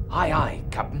 Aye, aye,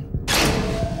 Captain.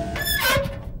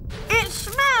 It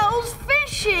smells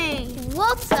fishy.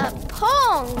 What's a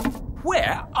pong?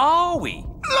 Where are we?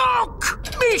 Look!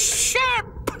 Me ship!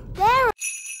 There.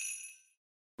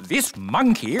 This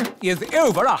monkey is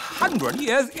over 100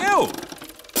 years old.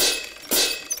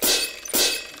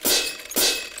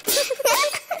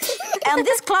 And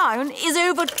this clown is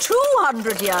over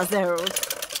 200 years old.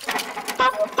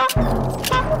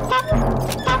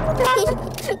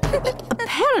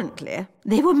 Apparently,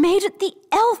 they were made at the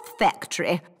elf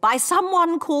factory by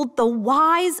someone called the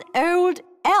Wise Old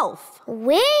Elf.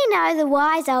 We know the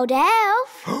Wise Old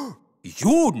Elf.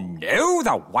 You know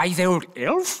the wise old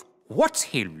elf? What's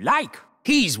he like?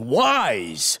 He's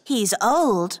wise. He's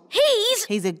old.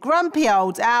 He's a grumpy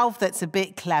old elf that's a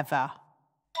bit clever.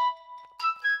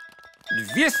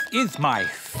 This is my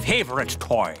favourite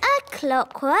toy. A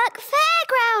clockwork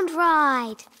fairground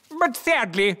ride. But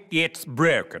sadly, it's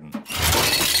broken.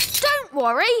 Don't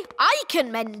worry, I can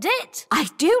mend it. I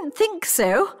don't think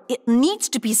so. It needs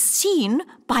to be seen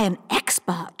by an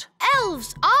expert.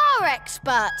 Elves are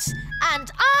experts, and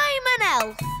I'm an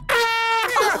elf.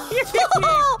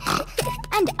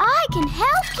 And I can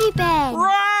help you, Ben.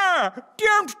 Rah!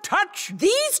 Don't touch!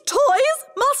 These toys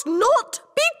must not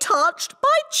be touched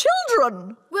by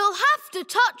children. We'll have to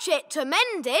touch it to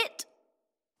mend it.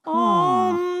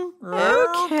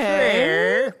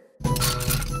 Okay.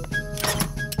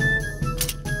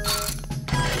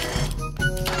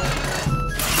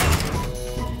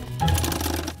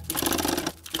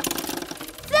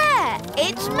 There,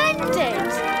 it's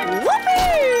mended. Whoopee!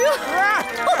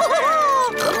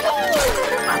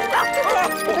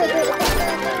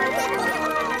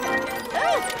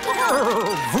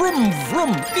 Vroom,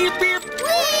 vroom, beep, beep.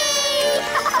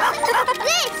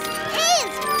 This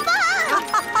is fun!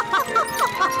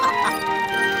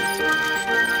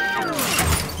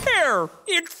 There,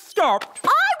 it stopped. I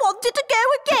want it to go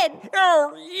again.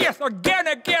 Oh, yes,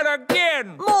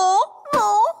 again. More.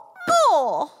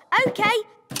 Okay.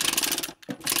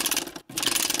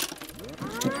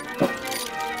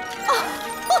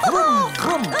 Vroom,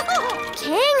 vroom.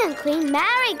 King and Queen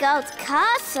Marigold's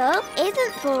castle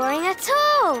isn't boring at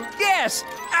all. Yes,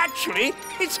 actually,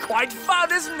 it's quite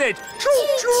fun, isn't it?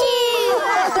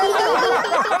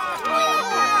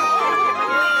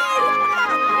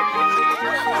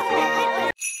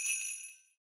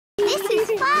 This is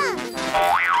fun. A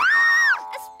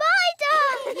spider!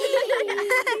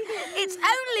 It's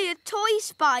only a toy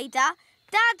spider.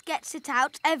 Dad gets it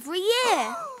out every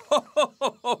year. Ho, ho,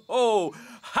 ho, ho, ho.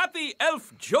 Happy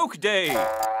Elf Joke Day! Ho,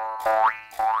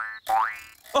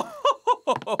 ho,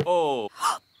 ho, ho, ho.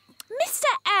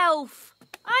 Mr. Elf,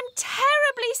 I'm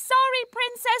terribly sorry,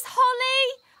 Princess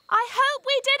Holly. I hope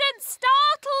we didn't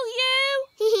startle you.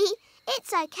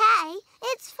 It's okay.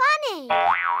 It's funny.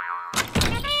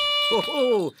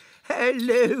 Oh,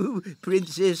 hello,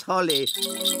 Princess Holly.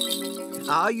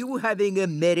 Are you having a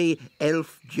merry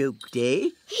elf joke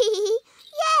day?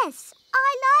 Yes,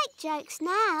 I like jokes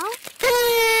now.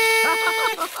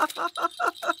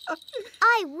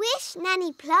 I wish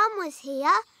Nanny Plum was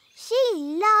here. She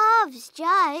loves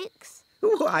jokes.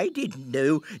 Oh, I didn't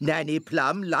know Nanny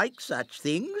Plum liked such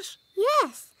things.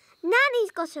 Yes,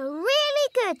 Nanny's got a really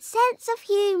good sense of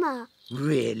humour.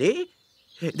 Really?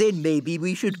 Then maybe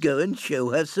we should go and show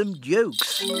her some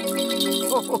jokes.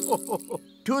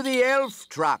 To the elf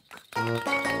truck.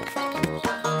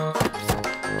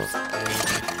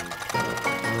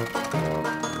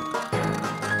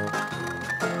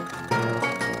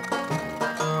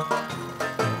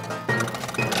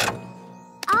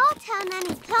 I'll tell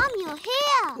Nanny Plum you're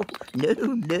here.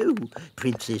 No,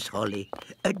 Princess Holly.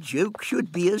 A joke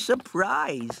should be a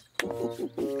surprise.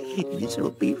 This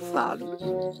will be fun.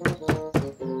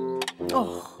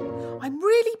 Oh, I'm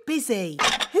really busy.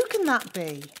 Who can that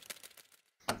be?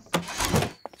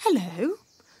 Hello.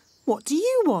 What do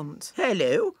you want?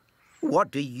 Hello.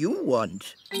 What do you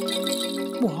want?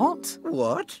 What?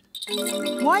 What?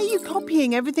 Why are you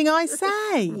copying everything I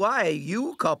say? Why are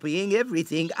you copying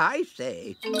everything I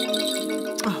say?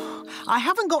 Oh, I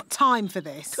haven't got time for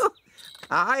this.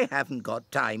 I haven't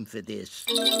got time for this.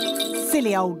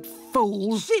 Silly old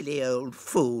fool. Silly old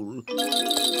fool.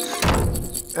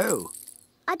 Oh.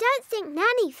 I don't think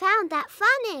Nanny found that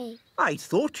funny. I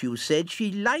thought you said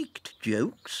she liked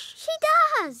jokes. She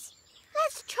does.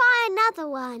 Let's try another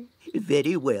one.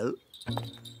 Very well.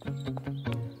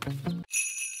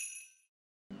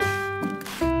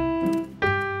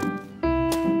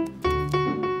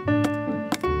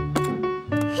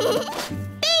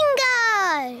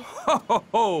 Bingo! Ho, ho,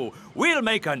 ho. We'll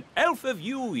make an elf of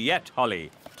you yet,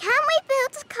 Holly. Can we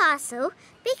build a castle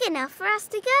big enough for us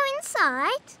to go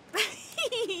inside?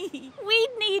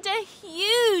 We'd need a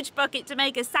huge bucket to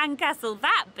make a sandcastle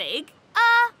that big.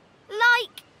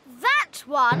 Like that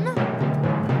one?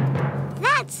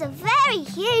 That's a very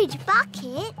huge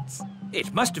bucket.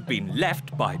 It must have been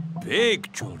left by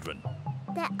big children.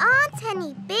 There aren't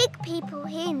any big people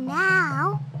here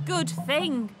now. Good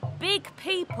thing. Big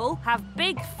people have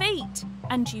big feet,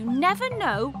 and you never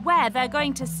know where they're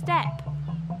going to step.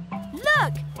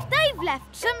 Look, they've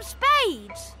left some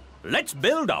spades. Let's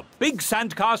build a big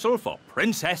sandcastle for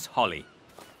Princess Holly.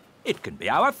 It can be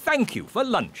our thank you for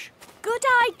lunch. Good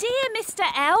idea, Mr.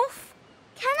 Elf.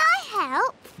 Can I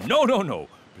help? No, no, no.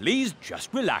 Please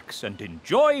just relax and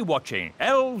enjoy watching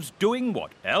elves doing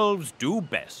what elves do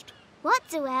best. What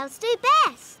do elves do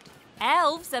best?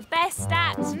 Elves are best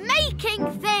at making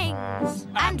things.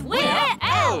 And we're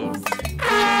elves.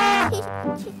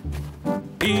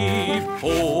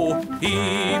 Heave-ho,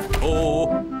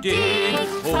 heave-ho,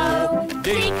 dig-ho,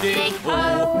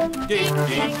 dig-dig-ho,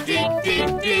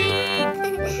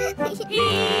 dig-dig-dig-dig-dig.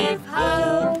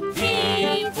 Heave-ho,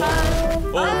 heave-ho,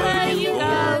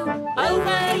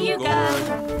 over you go.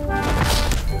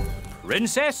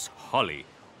 Princess Holly,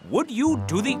 would you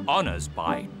do the honours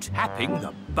by tapping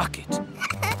the bucket?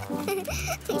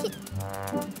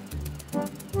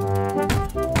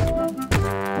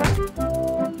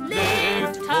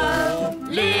 Lift ho,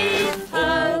 lift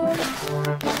ho.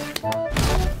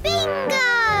 Bingo!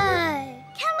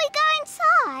 Can we go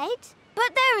inside?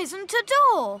 But there isn't a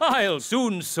door. I'll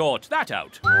soon sort that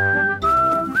out.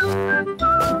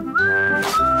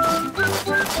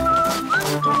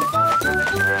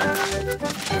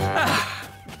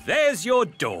 There's your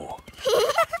door.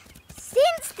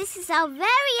 Since this is our very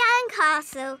own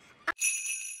castle,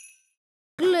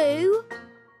 Glue,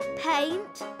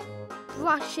 paint,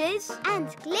 brushes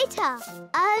and glitter.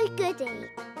 Oh,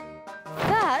 goody.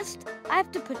 First, I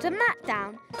have to put a mat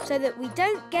down so that we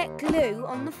don't get glue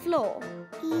on the floor.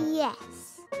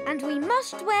 Yes. And we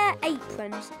must wear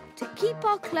aprons to keep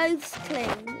our clothes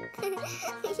clean.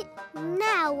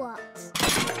 Now what?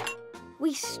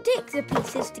 We stick the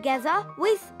pieces together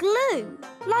with glue,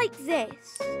 like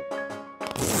this.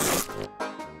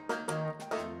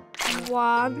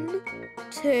 1,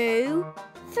 2,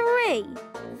 3.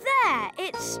 There,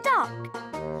 it's stuck.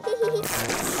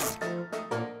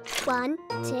 1,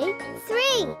 2,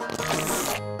 3.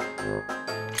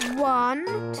 1,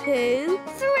 2,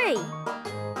 3.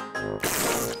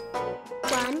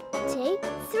 1, 2,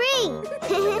 3.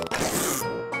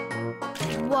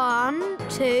 1,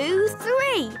 2,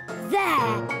 3.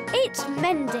 There, it's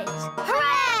mended.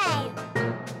 Hooray!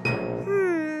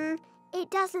 It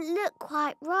doesn't look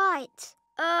quite right.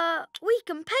 We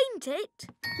can paint it.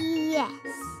 Yes.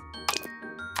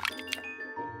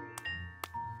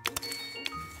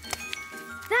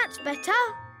 That's better.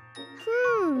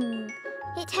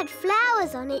 It had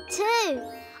flowers on it too.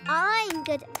 I'm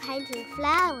good at painting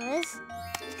flowers.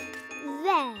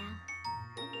 There.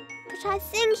 But I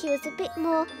think it was a bit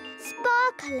more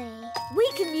sparkly.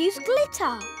 We can use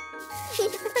glitter.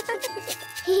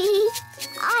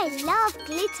 I love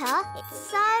glitter. It's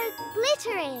so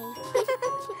glittery.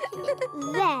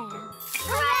 There.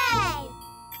 Hooray!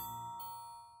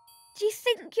 Do you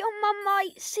think your mum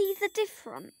might see the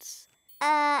difference?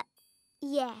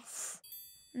 Yes.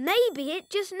 Maybe it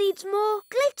just needs more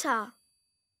glitter.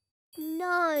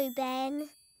 No, Ben.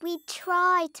 We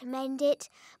tried to mend it,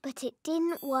 but it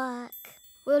didn't work.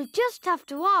 We'll just have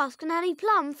to ask Nanny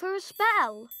Plum for a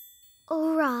spell.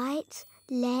 All right,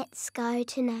 let's go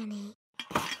to Nanny.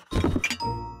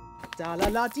 There's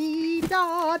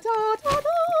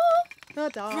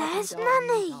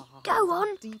Nanny. Go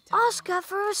on, ask her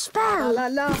for a spell. I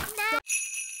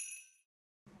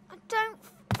don't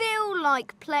feel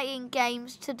like playing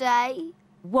games today.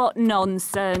 What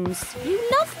nonsense. You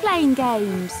love playing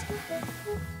games.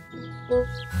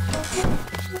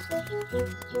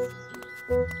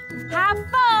 Have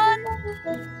fun!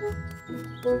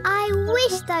 I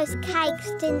wish those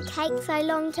cakes didn't take so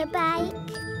long to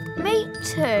bake. Me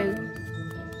too.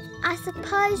 I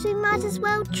suppose we might as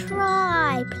well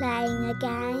try playing a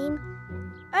game.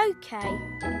 OK.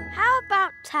 How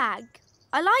about tag?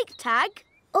 I like tag.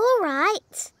 All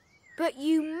right. But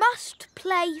you must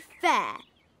play fair.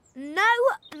 No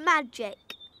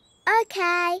magic.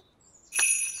 OK.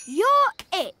 You're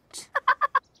it.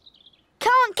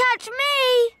 Can't catch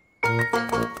me!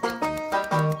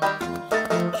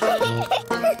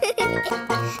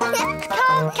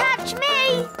 Can't catch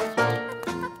me!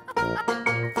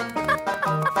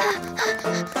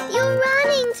 You're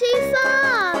running too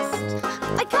fast.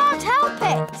 I can't help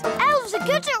it. Elves are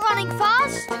good at running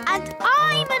fast, and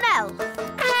I'm an elf.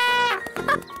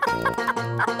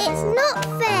 It's not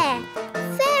fair.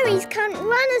 Fairies can't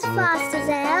run as fast as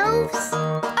elves.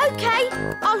 OK,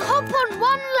 I'll hop on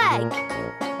one leg.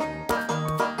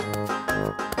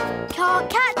 Can't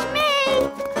catch me!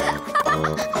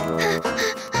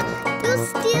 You're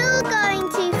still going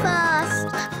too fast.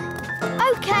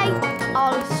 OK,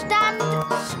 I'll stand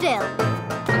still.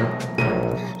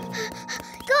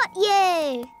 Got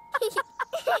you!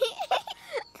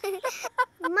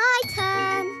 My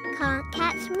turn. Can't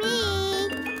catch me.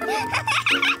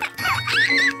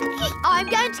 I'm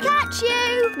going to catch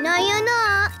you. No, you're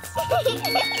not.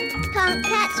 Can't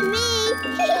catch me.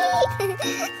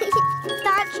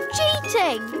 That's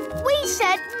cheating. We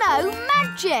said no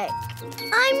magic.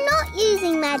 I'm not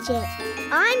using magic.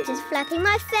 I'm just flapping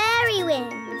my fairy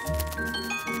wings.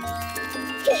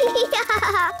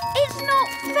 It's not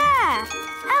fair.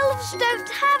 Elves don't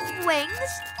have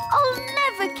wings. I'll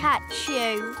never catch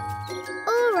you.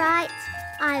 All right,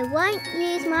 I won't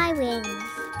use my wings.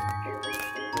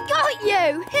 Got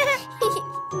you!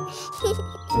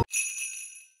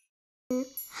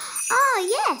 Ah,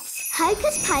 yes.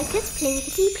 Hocus pocus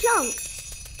plinkety plonk.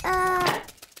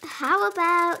 How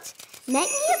about make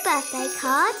me a birthday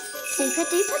card super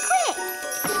duper quick?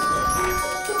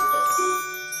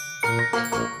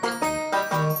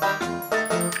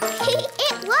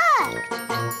 It worked!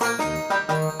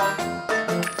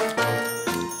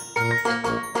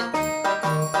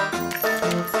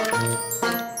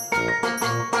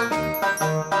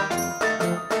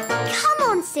 Come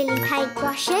on, silly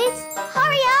paintbrushes.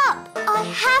 Hurry up! I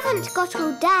haven't got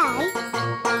all day.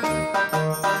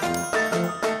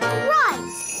 Right.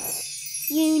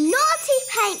 You naughty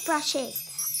paintbrushes.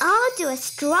 I'll do a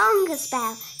stronger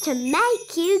spell to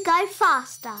make you go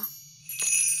faster.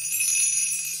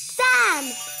 Sam,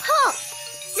 pop,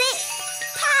 zip,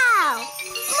 pow!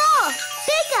 More,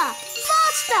 bigger,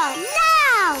 faster,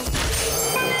 now!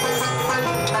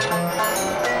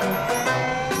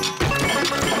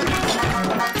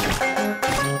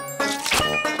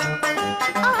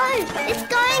 Oh, it's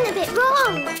going a bit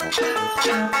wrong.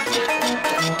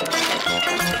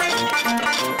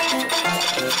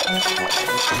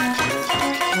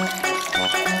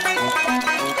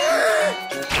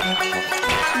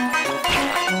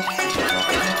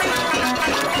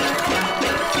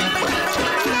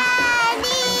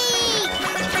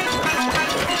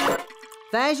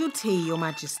 There's your tea, Your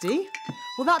Majesty.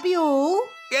 Will that be all?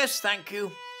 Yes, thank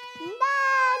you.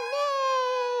 Nanny!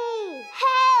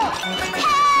 Help!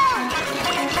 Help!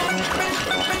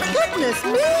 Goodness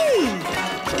me!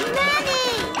 Nanny!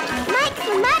 Make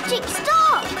the magic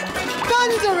stop!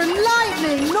 Thunder and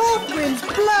lightning, north winds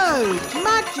blow,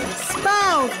 magic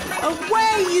spells,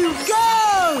 away you go!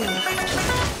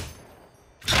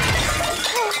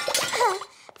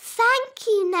 Thank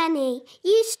you, Nanny.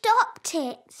 You stopped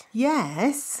it.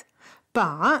 Yes,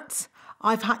 but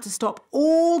I've had to stop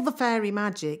all the fairy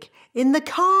magic in the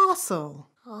castle.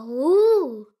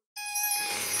 Oh.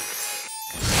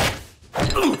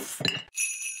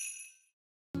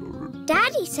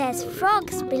 Daddy says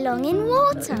frogs belong in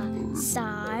water, so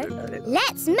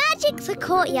let's magic the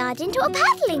courtyard into a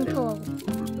paddling pool.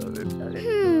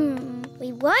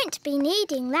 We won't be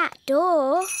needing that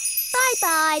door.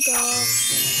 Bye-bye, door.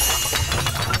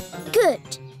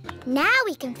 Good. Now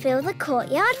we can fill the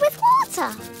courtyard with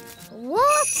water.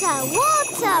 Water,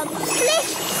 water,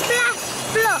 splish, splash,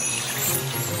 splosh.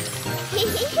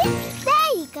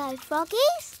 There you go,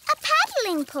 froggies. A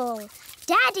paddling pool.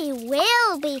 Daddy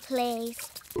will be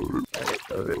pleased.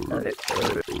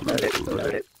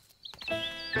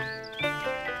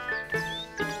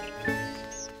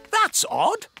 That's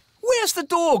odd. Where's the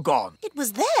door gone? It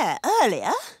was there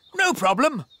earlier. No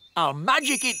problem. I'll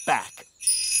magic it back.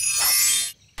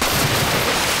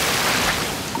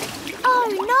 Oh,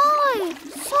 no!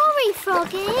 Sorry,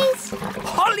 froggies.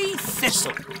 Holly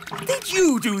Thistle, did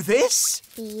you do this?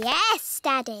 Yes,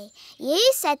 Daddy.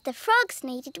 You said the frogs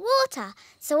needed water,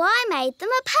 so I made them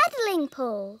a paddling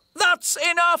pool. That's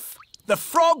enough. The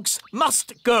frogs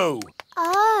must go.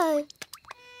 Oh.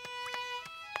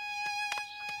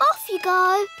 Off you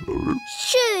go.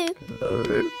 Shoo.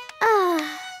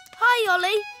 Hi,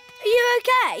 Ollie. Are you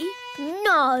OK?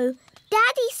 No.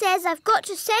 Daddy says I've got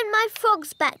to send my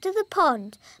frogs back to the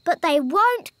pond, but they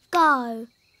won't go.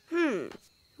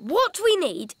 What we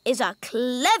need is a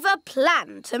clever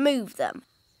plan to move them.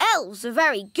 Elves are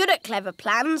very good at clever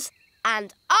plans,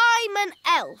 and I'm an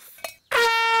elf.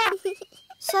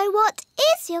 So what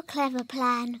is your clever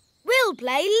plan? We'll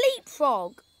play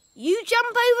leapfrog. You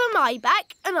jump over my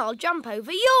back and I'll jump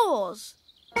over yours.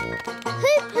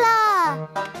 Hoopla!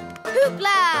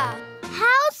 Hoopla!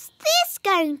 How's this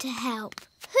going to help?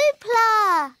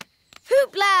 Hoopla!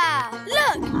 Hoopla!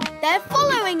 Look, they're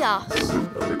following us.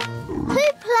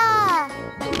 Hoopla!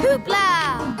 Hoopla!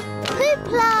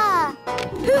 Hoopla!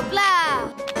 Hoopla!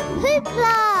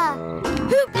 Hoopla!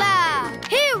 Hoopla!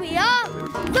 Here we are.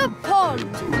 the pond.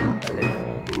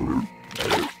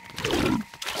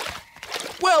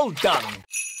 Well done.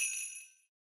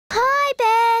 Hi,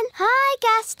 Ben. Hi,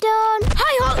 Gaston.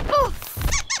 Hi, Holly.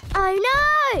 Oh,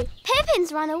 no.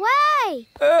 Pippin's run away.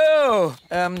 Oh,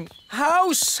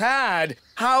 how sad.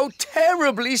 How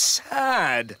terribly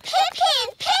sad.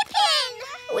 Pippin! Pippin!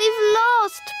 We've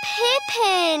lost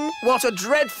Pippin. What a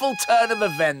dreadful turn of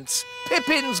events.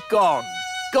 Pippin's gone.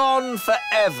 Gone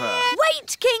forever.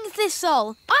 Wait, King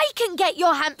Thistle. I can get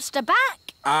your hamster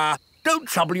back. Don't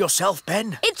trouble yourself,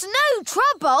 Ben. It's no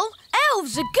trouble.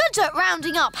 Elves are good at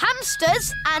rounding up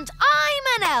hamsters, and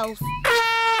I'm an elf.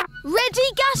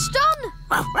 Ready, Gaston?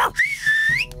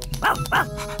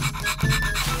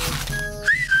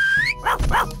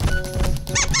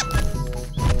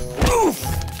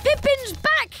 Pippin's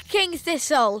back, King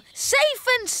Thistle. Safe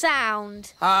and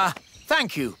sound.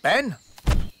 Thank you, Ben.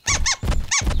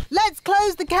 Let's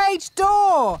close the cage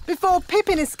door before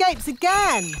Pippin escapes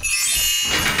again.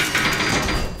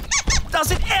 Does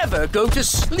it ever go to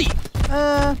sleep?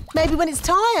 Maybe when it's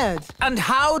tired. And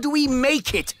how do we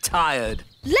make it tired?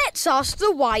 Let's ask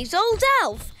the wise old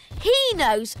elf. He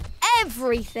knows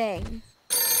everything.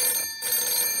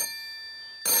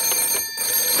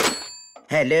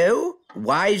 Hello?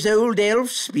 Wise old elf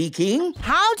speaking?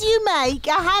 How do you make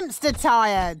a hamster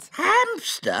tired?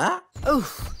 Hamster?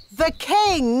 Oof. The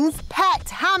king's pet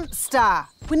hamster.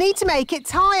 We need to make it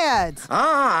tired.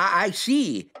 Ah, I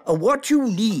see. What you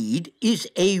need is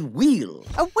a wheel.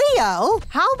 A wheel?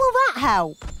 How will that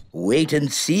help? Wait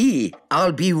and see.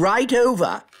 I'll be right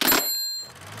over.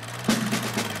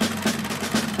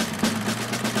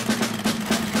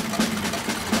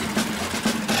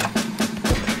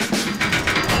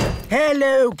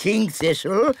 Hello, King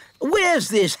Thistle. Where's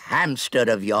this hamster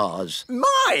of yours?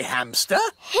 My hamster?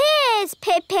 Here's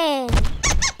Pippin.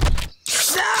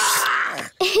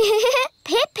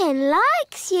 Pippin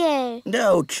likes you.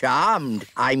 No, charmed,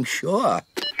 I'm sure.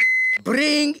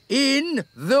 Bring in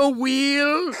the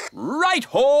wheel.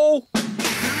 Right-ho!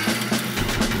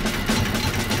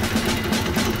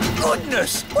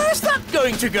 Goodness, where's that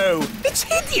going to go? It's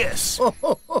hideous.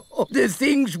 The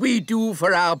things we do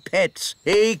for our pets,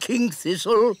 eh, King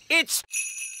Thistle? It's...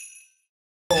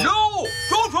 No!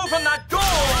 Don't open that door!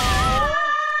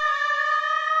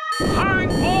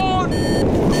 Hang on!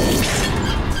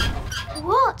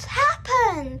 What's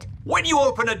happened? When you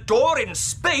open a door in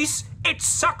space, it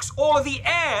sucks all of the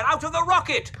air out of the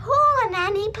rocket. Poor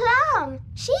Nanny Plum.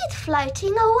 She's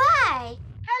floating away.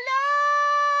 Hello!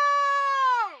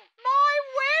 My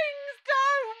wings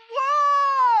don't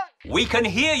work! We can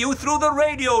hear you through the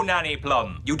radio, Nanny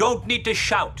Plum. You don't need to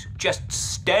shout. Just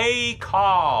stay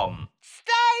calm.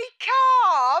 Stay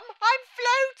calm! I'm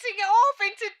floating off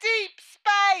into deep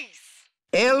space.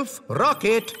 Elf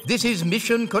Rocket, this is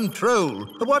Mission Control.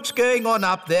 What's going on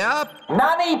up there?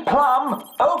 Nanny Plum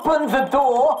opened the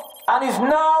door and is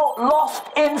now lost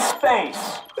in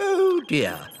space. Oh,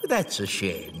 dear. That's a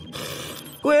shame.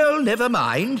 Well, never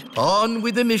mind. On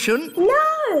with the mission.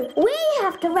 No, we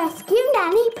have to rescue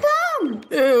Nanny Plum.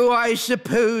 Oh, I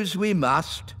suppose we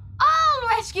must.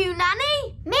 I'll rescue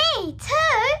Nanny. Me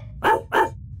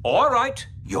too. All right.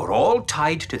 You're all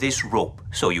tied to this rope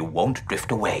so you won't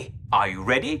drift away. Are you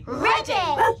ready? Ready.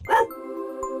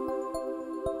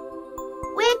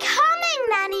 We're coming,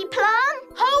 Nanny Plum.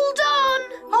 Hold on.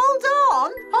 Hold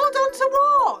on? Hold on to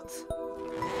what?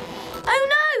 Oh,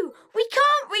 no. We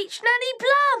can't reach Nanny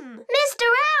Plum. Mr.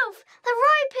 Elf, the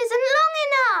rope isn't long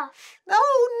enough.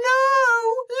 Oh, no!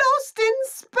 Lost in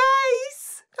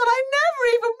space! And I never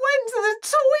even went to the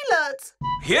toilet.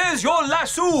 Here's your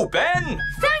lasso, Ben.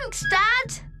 Thanks,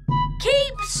 Dad.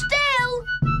 Keep still.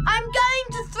 I'm going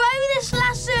to throw this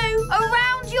lasso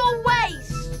around your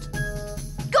waist.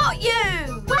 Got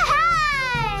you!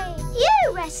 Wahey!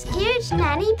 You rescued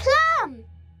Nanny Plum.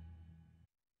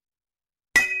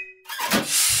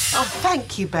 Oh,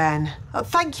 thank you, Ben.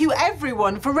 Thank you,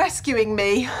 everyone, for rescuing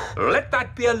me. Let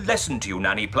that be a lesson to you,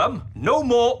 Nanny Plum. No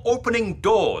more opening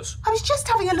doors. I was just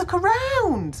having a look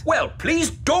around. Well, please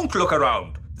don't look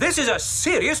around. This is a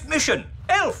serious mission.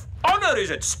 Elf, honour is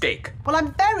at stake. Well,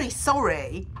 I'm very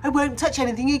sorry. I won't touch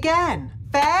anything again.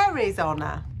 Fairy's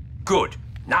honour. Good.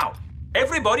 Now,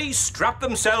 everybody strap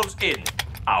themselves in.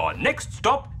 Our next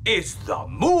stop is the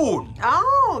moon.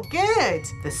 Oh, good.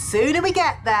 The sooner we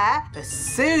get there, the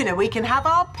sooner we can have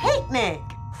our picnic.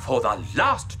 For the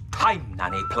last time,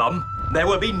 Nanny Plum, there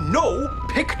will be no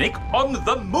picnic on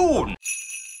the moon.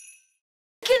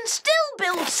 We can still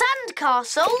build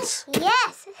sandcastles.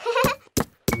 Yes.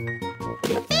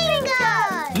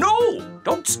 Bingo! No!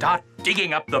 Don't start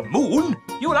digging up the moon.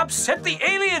 You'll upset the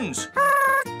aliens.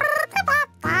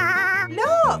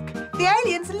 Look,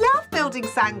 aliens love building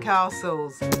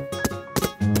sandcastles.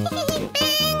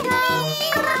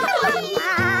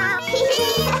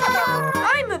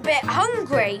 I'm a bit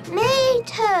hungry. Me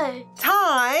too.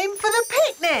 Time for the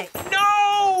picnic.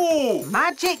 No!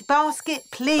 Magic basket,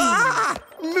 please. Ah!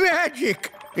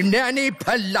 Magic! Nanny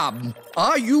Plum,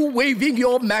 are you waving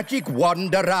your magic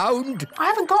wand around? I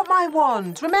haven't got my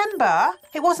wand, remember?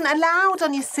 It wasn't allowed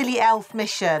on your silly elf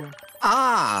mission.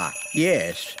 Ah,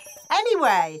 yes.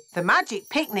 Anyway, the magic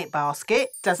picnic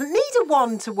basket doesn't need a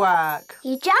wand to work.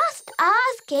 You just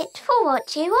ask it for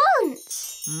what you want.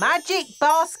 Magic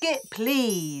basket,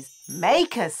 please.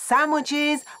 Make us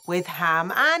sandwiches with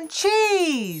ham and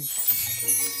cheese.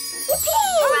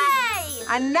 Hooray!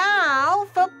 And now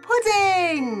for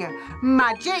pudding.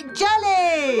 Magic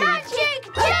jelly. Magic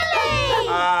jelly!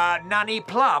 Nanny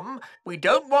Plum, we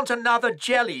don't want another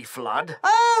jelly flood.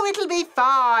 Oh, it'll be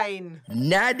fine.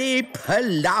 Nanny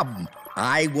Plum,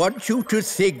 I want you to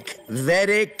think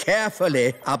very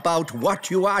carefully about what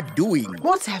you are doing.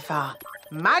 Whatever.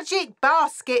 Magic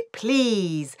basket,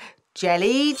 please.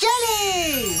 Jelly,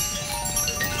 jelly!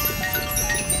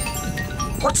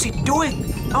 What's he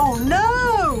doing? Oh,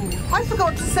 no! I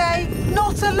forgot to say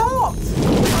not a lot.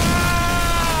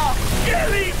 Ah!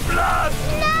 Jelly flood!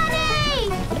 Nanny!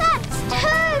 That's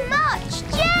too much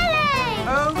jelly!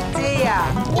 Oh, dear.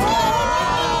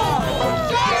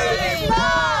 Jelly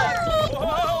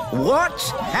flood!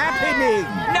 What's happening?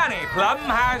 Nanny Plum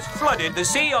has flooded the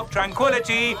Sea of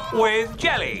Tranquility with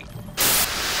jelly.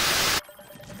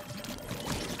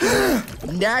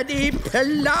 Nanny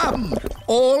Plum,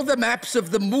 all the maps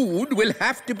of the moon will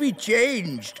have to be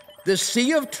changed. The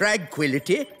Sea of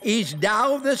Tranquility is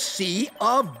now the Sea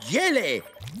of Jelly.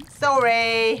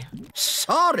 Sorry.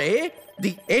 Sorry?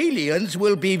 The aliens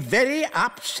will be very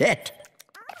upset.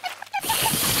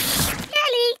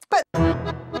 Jelly! But